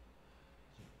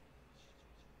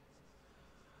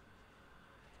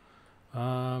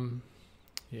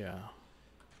 Yeah.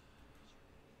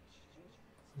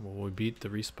 Well, we beat the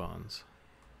respawns.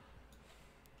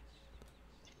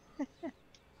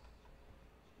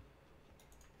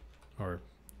 Or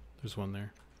there's one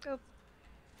there. Oh.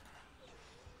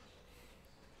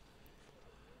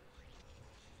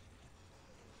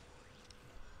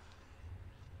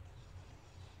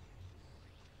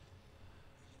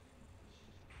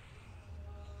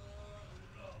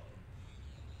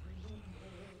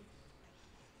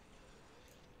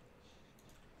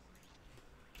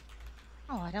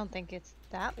 Oh, I don't think it's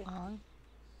that long.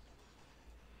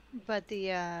 But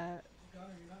the I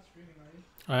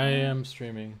am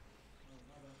streaming.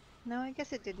 no, I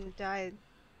guess it didn't die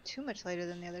too much later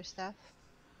than the other stuff.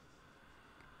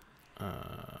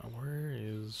 Where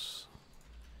is...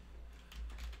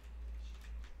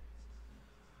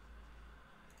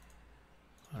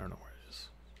 I don't know where it is.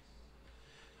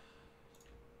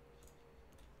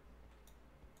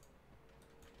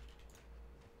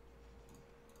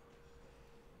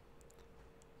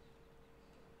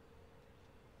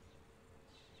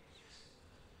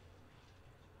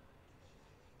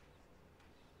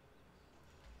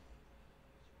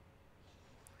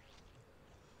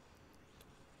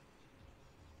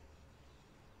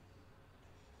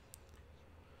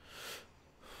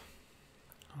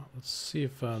 Let's see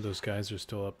if those guys are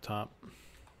still up top.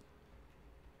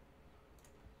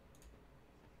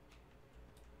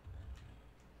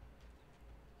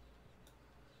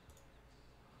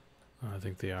 I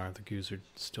think they are. The goose are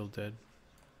still dead.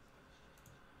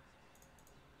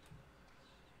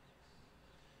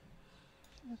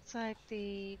 Looks like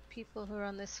the people who are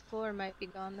on this floor might be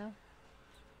gone though.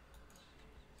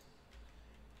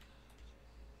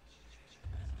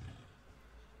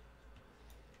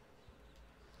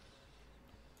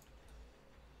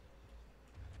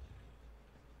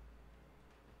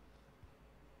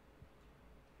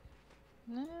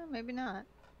 No, maybe not.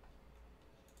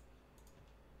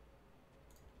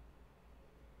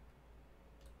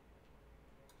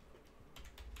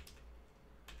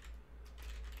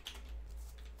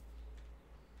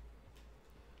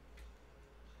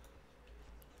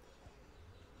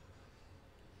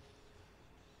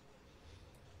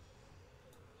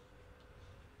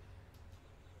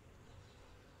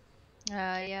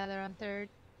 Yeah, they're on third.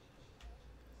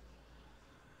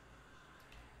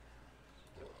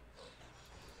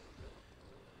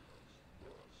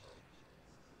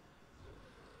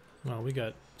 Well, we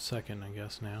got second, I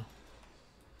guess, now.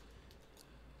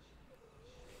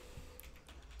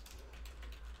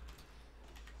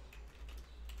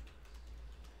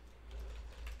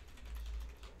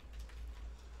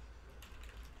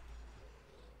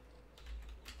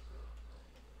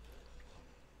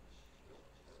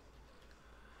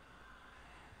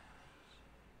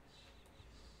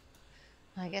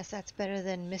 I guess that's better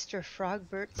than Mr.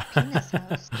 Frogbert's penis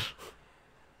house.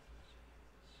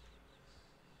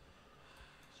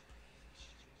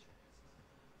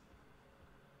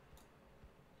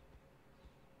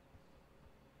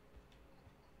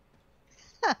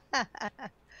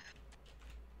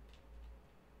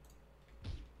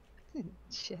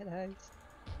 Jedis.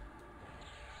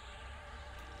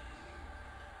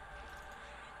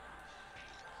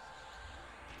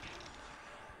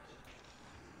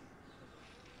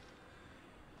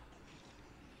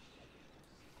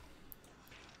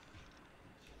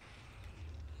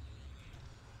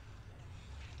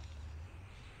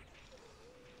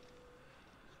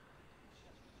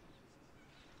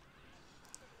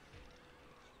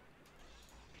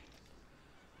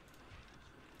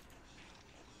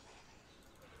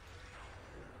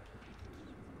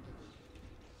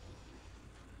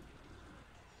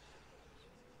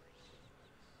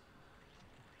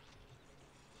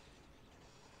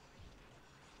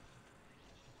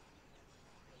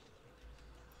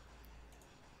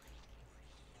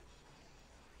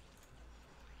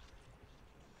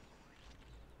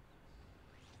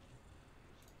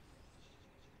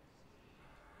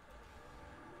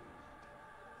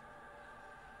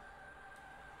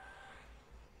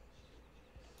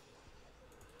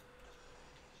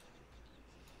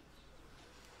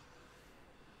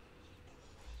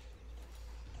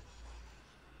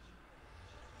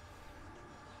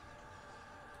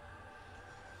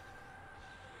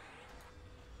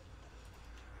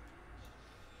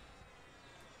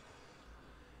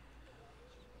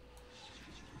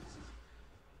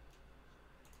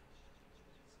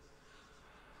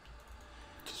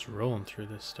 Just rolling through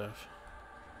this stuff.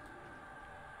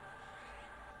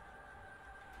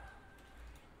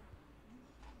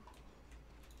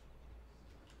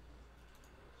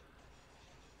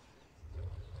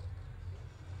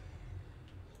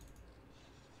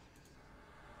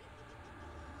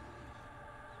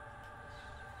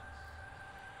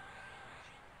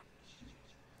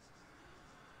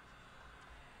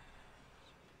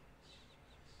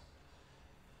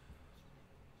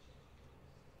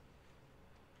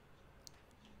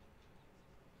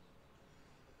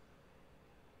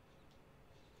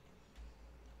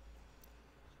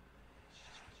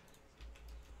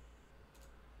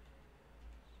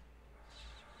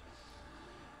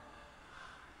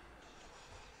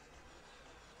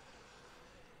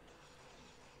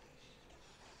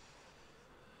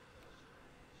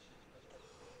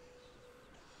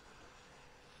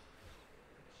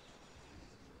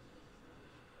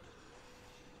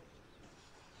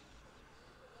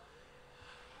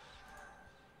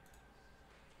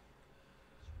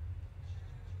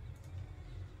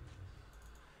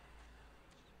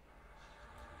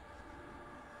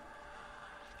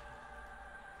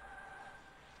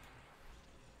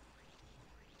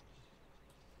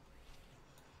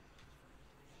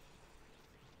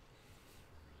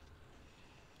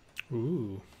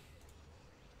 Ooh.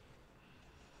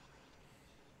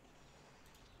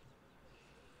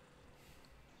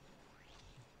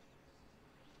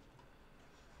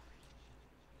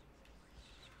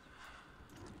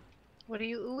 What are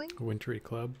you oohing? Wintry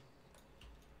Club.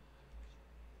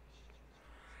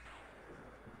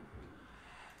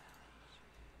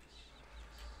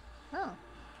 Oh.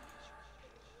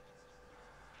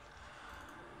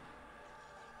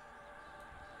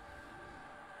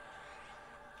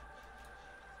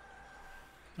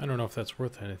 I don't know if that's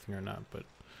worth anything or not, but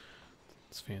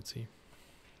it's fancy.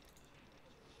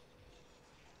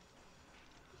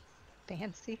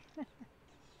 Fancy.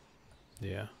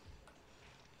 Yeah.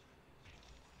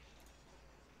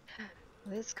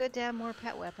 It's good to have more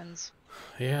pet weapons.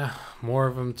 Yeah, more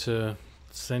of them to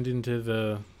send into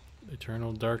the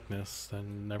eternal darkness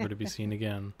than never to be seen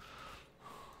again.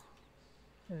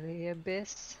 The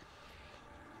abyss.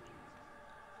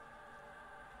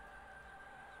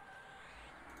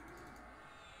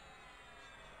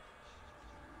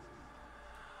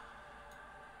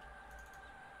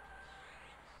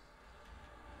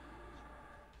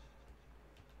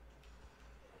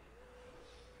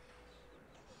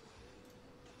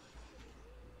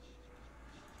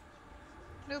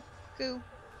 Nope. Goo.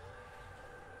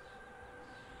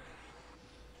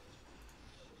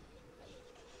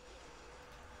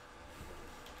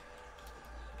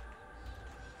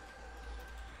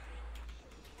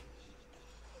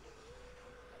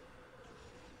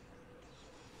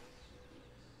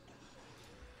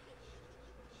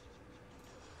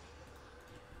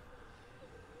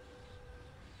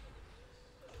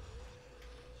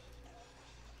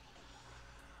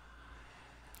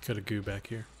 Got a goo back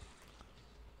here.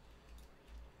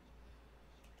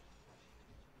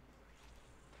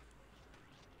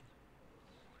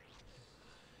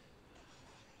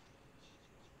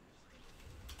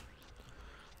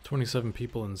 "27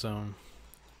 people in zone."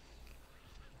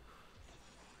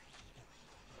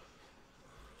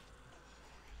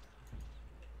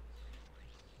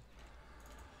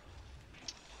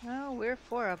 Oh, we're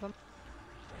 4 of them.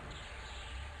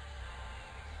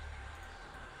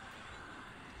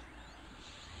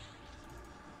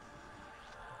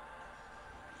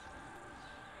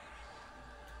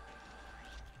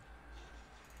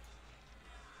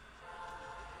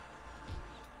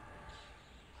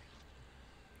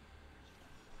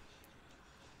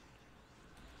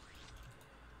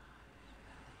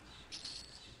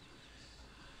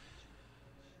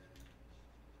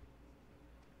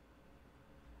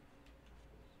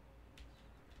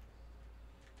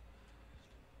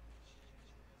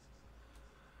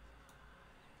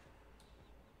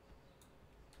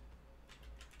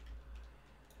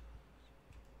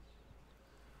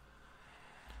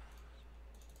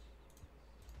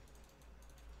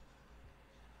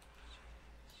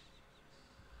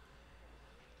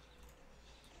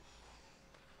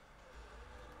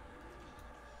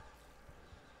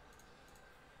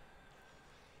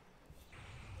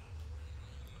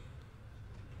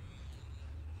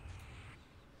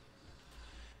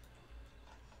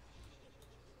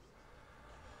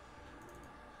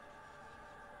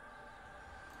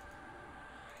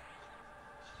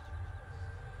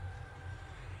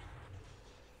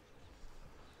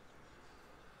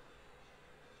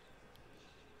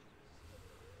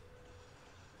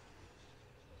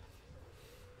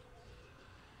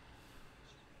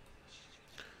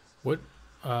 What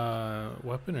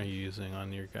weapon are you using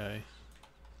on your guy?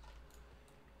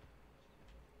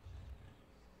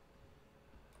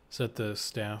 Is that the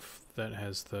staff that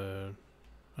has the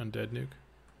undead nuke?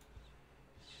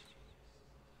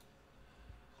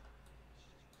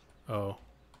 Oh.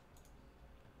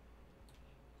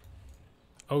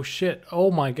 Oh shit. Oh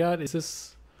my god, is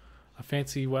this a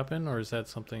fancy weapon or is that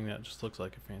something that just looks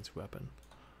like a fancy weapon?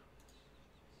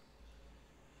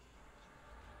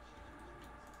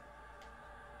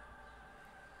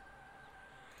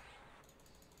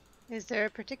 Is there a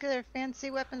particular fancy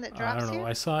weapon that I drops don't know. here?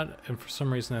 I saw it and for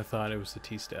some reason I thought it was the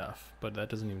T-staff, but that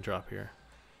doesn't even drop here.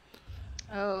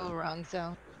 Oh, wrong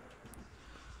zone.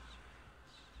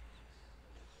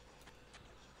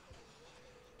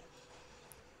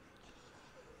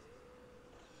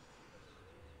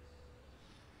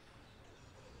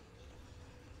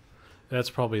 That's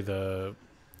probably the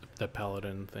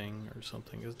paladin thing or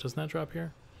something. Doesn't that drop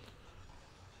here?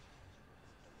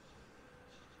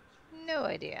 No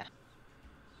idea.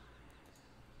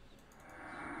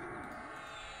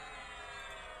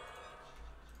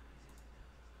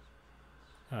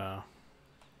 Oh.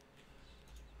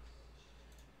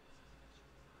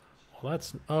 Well,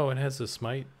 that's... Oh, it has a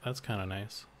smite. That's kind of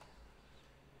nice.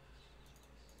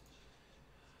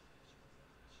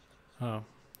 Oh,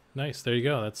 nice. There you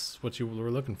go. That's what you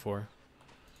were looking for.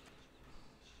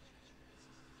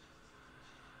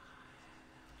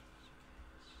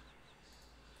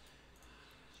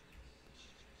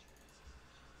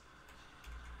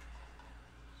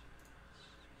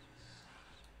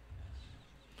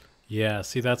 Yeah,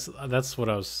 see, that's what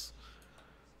I was.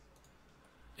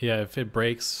 Yeah, if it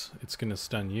breaks, it's gonna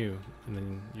stun you, and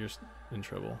then you're in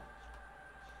trouble.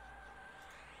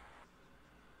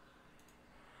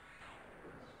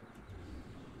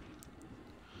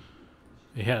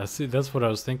 Yeah, see, that's what I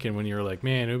was thinking when you were like,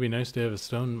 man, it would be nice to have a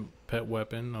stone pet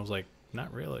weapon. I was like,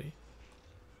 not really.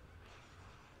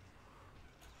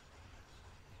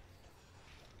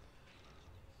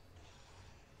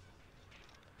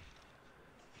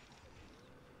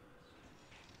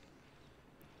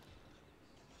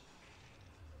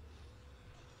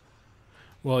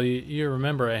 Well, you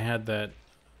remember I had that.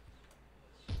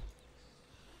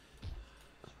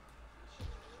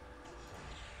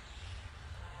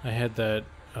 I had that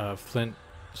flint,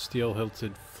 steel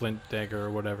hilted flint dagger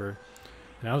or whatever,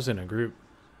 and I was in a group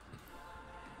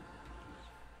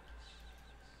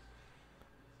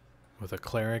with a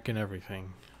cleric and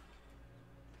everything.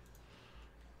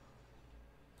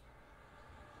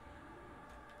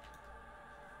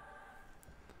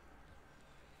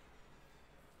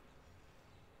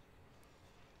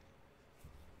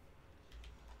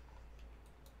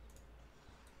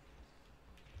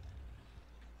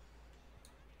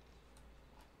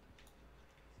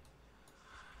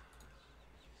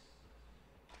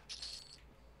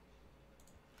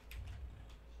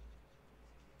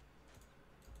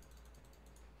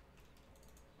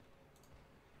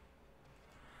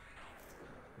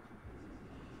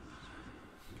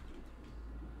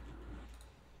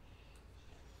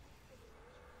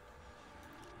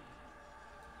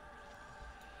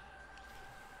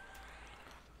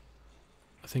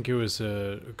 I think it was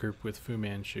a group with Fu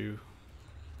Manchu.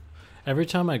 Every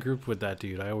time I group with that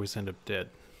dude, I always end up dead.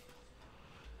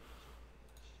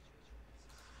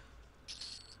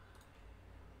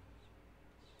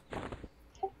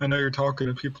 I know you're talking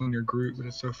to people in your group, but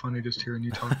it's so funny just hearing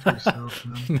you talk to yourself.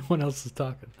 You know? No one else is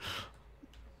talking.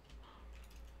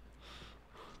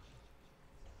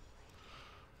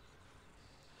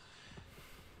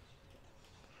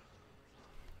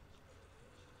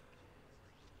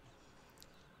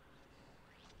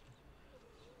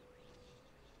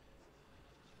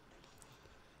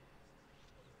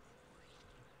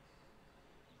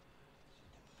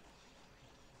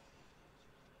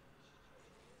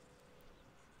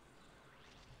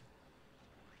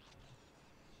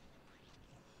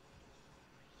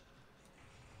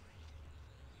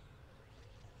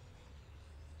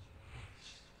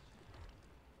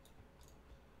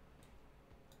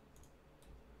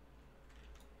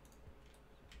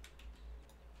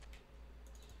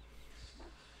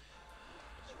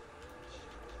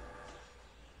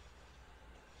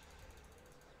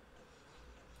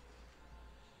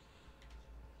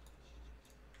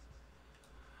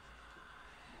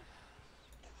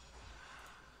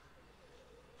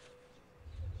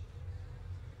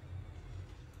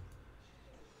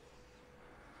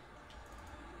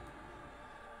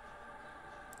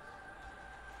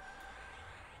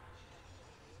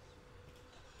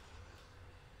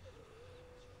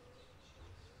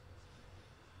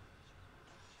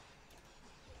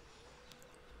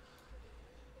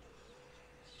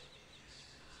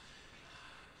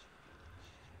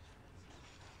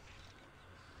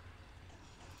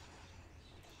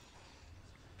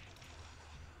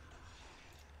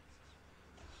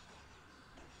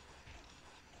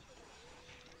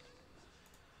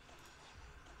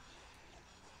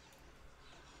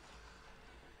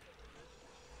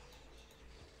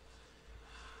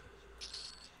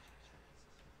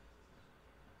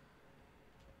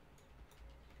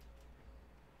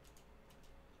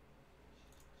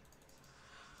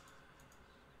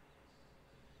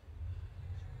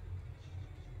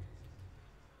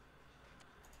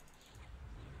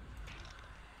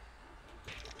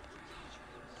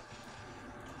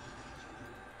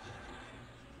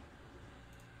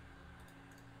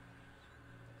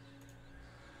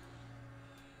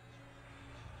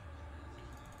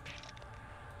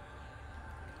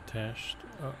 Tashed.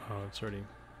 Oh, it's already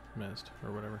messed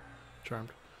or whatever. Charmed.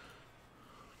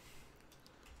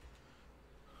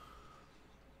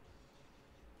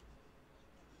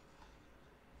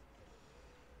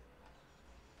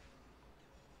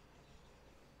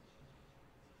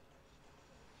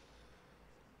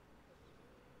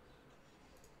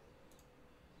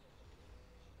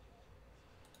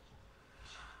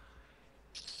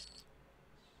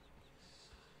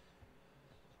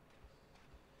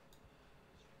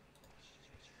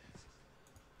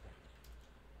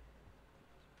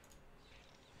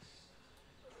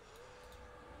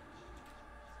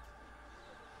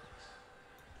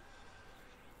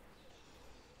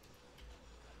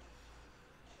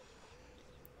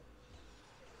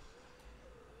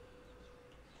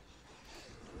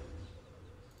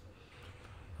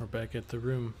 back at the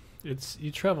room.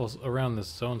 You travel around this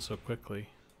zone so quickly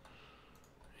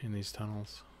in these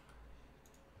tunnels.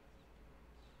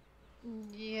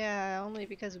 Yeah, only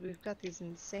because we've got these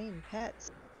insane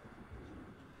pets.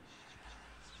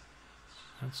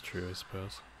 That's true, I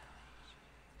suppose.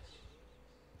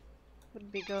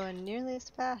 Wouldn't be going nearly as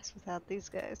fast without these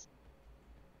guys.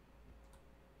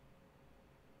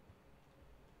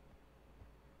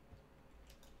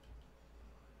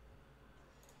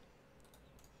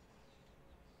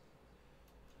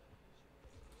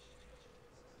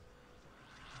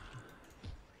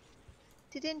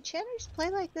 Did enchanters play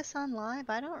like this on live?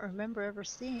 I don't remember ever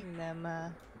seeing them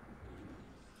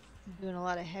doing a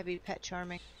lot of heavy pet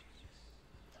charming.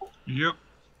 Yep.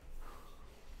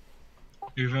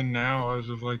 Even now, as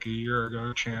of like a year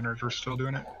ago, chanters were still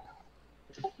doing it.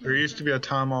 There used to be a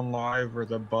time on live where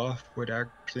the buff would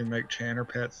actually make chanter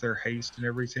pets, their haste and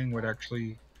everything would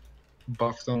actually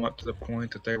buff them up to the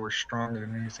point that they were stronger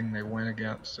than anything they went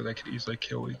against, so they could easily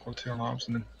kill equal tier mobs.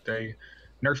 And then they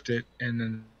nerfed it, and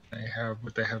then they have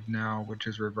what they have now, which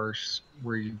is reverse,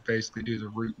 where you basically do the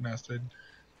root method.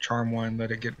 Charm one,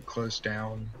 let it get close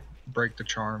down, break the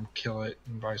charm, kill it,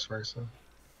 and vice versa.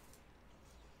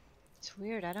 It's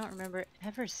weird, I don't remember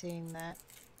ever seeing that.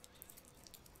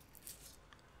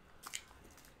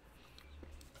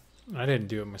 I didn't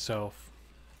do it myself.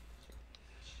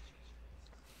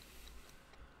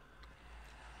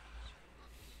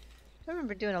 I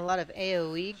remember doing a lot of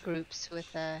AoE groups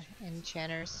with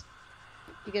enchanters.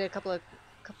 You get a couple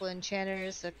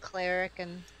enchanters, a cleric,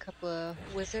 and a couple of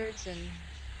wizards, and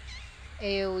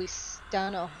AoE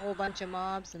stun a whole bunch of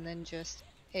mobs, and then just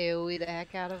AoE the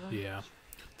heck out of them. Yeah,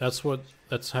 that's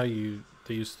how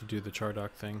they used to do the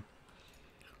Chardock thing.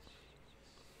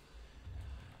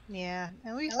 Yeah,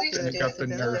 and we used And to they do got it the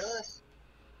with nerf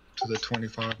to the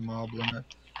 25 mob limit.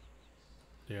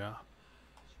 Yeah.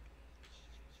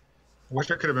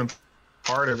 Wish I could have been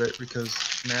part of it,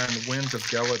 because man, the Winds of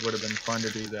Gelid would have been fun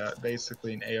to do that.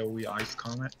 Basically an AoE ice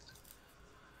comet.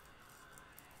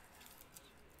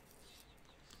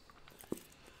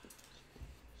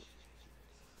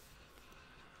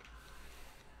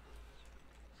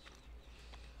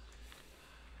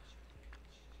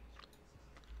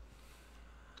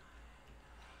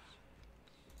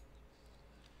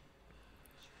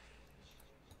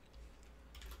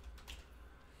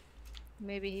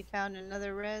 Maybe he found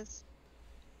another res.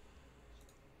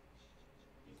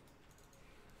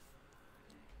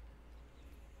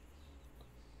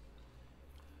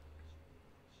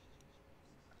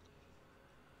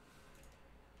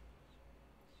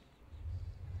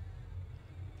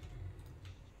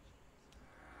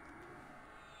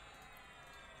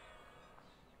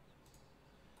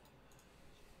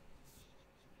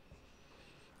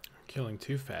 I'm killing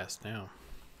too fast now.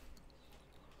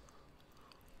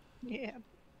 Yeah.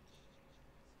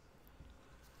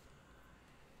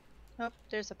 Oh,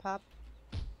 there's a pop.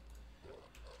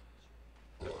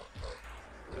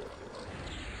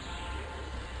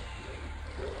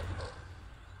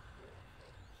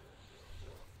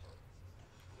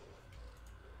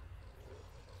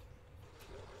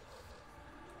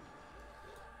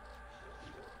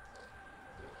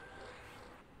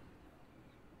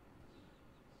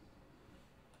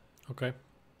 Okay.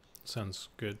 Sounds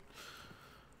good.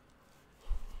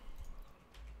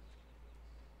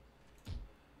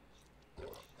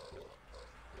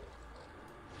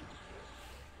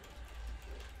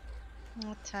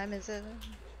 What time is it?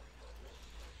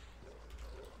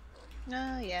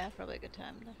 Oh, yeah, probably a good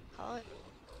time to call it.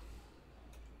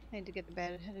 I need to get to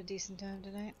bed at a decent time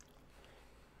tonight.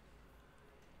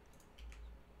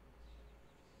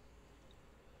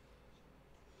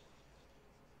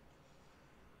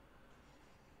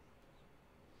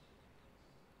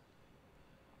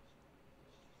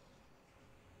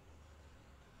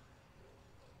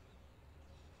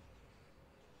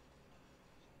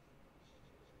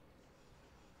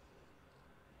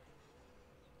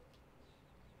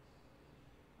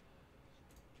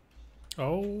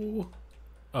 Oh.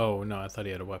 Oh, no, I thought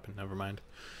he had a weapon. Never mind.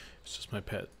 It's just my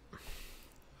pet.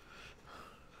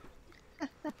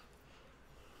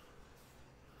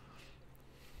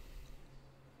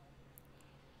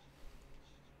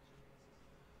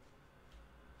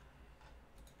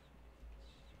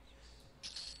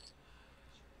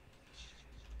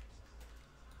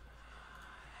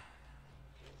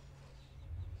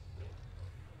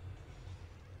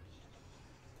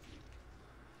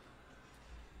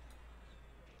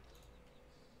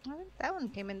 I think that one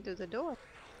came in through the door.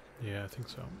 Yeah, I think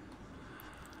so.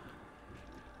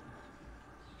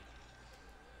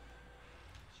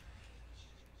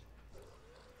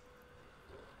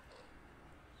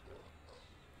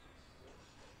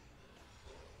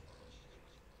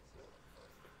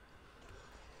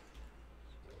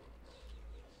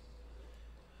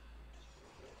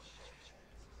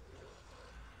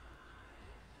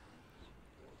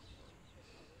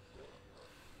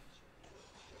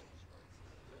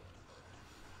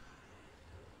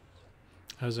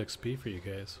 How's XP for you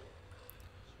guys?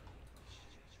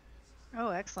 Oh,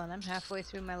 excellent. I'm halfway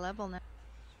through my level now.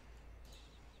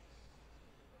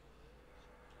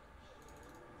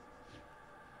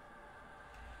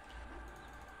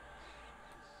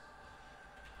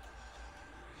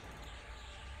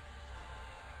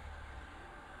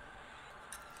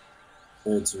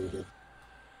 That's really good.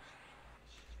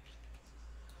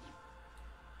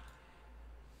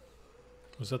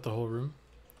 Was that the whole room?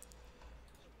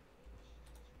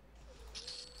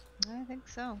 I think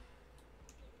so.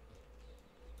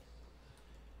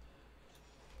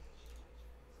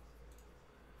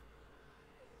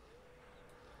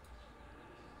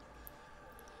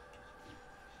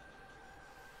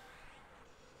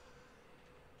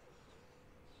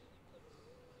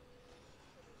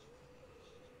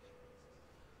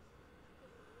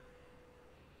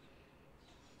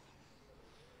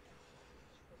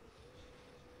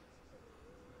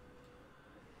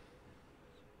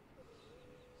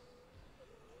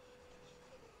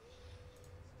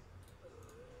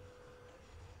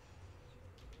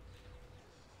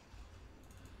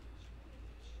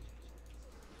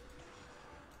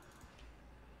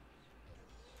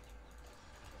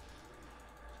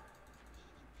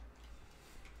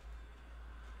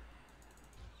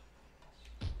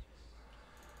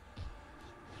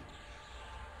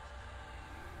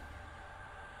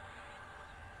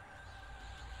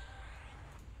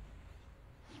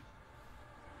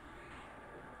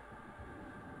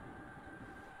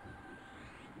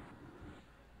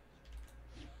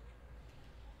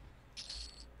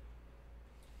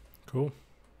 Cool.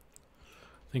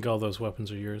 I think all those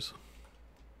weapons are yours.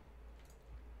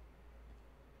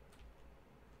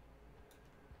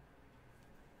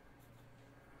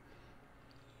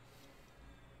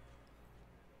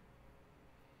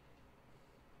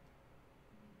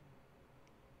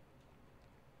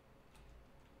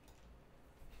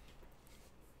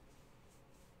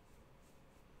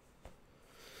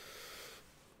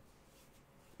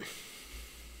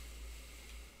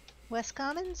 West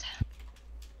Commons?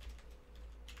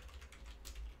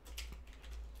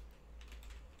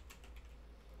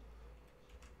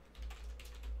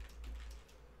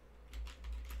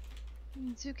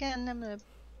 Zukan, I'm gonna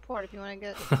port if you want to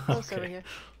get close over Okay.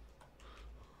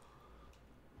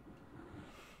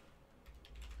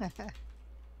 here.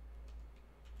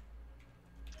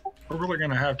 We're really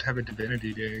gonna have to have a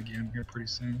Divinity Day again here pretty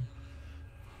soon.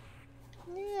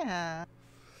 Yeah.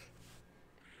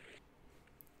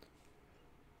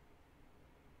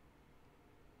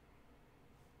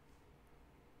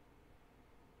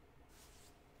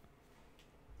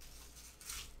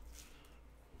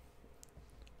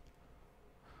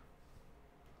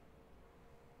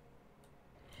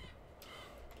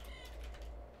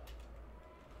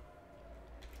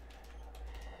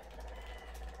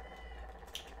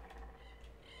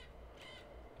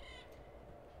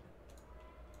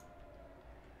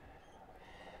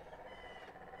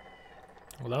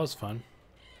 Well, that was fun.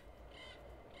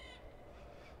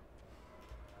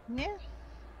 Yeah.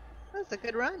 That was a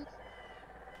good run.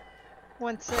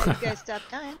 Once you guys stopped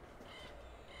dying.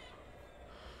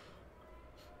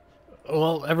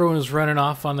 Well, everyone was running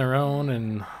off on their own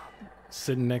and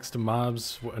sitting next to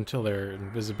mobs until their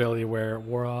invisibility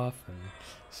wore off, and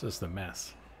it's just a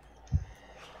mess.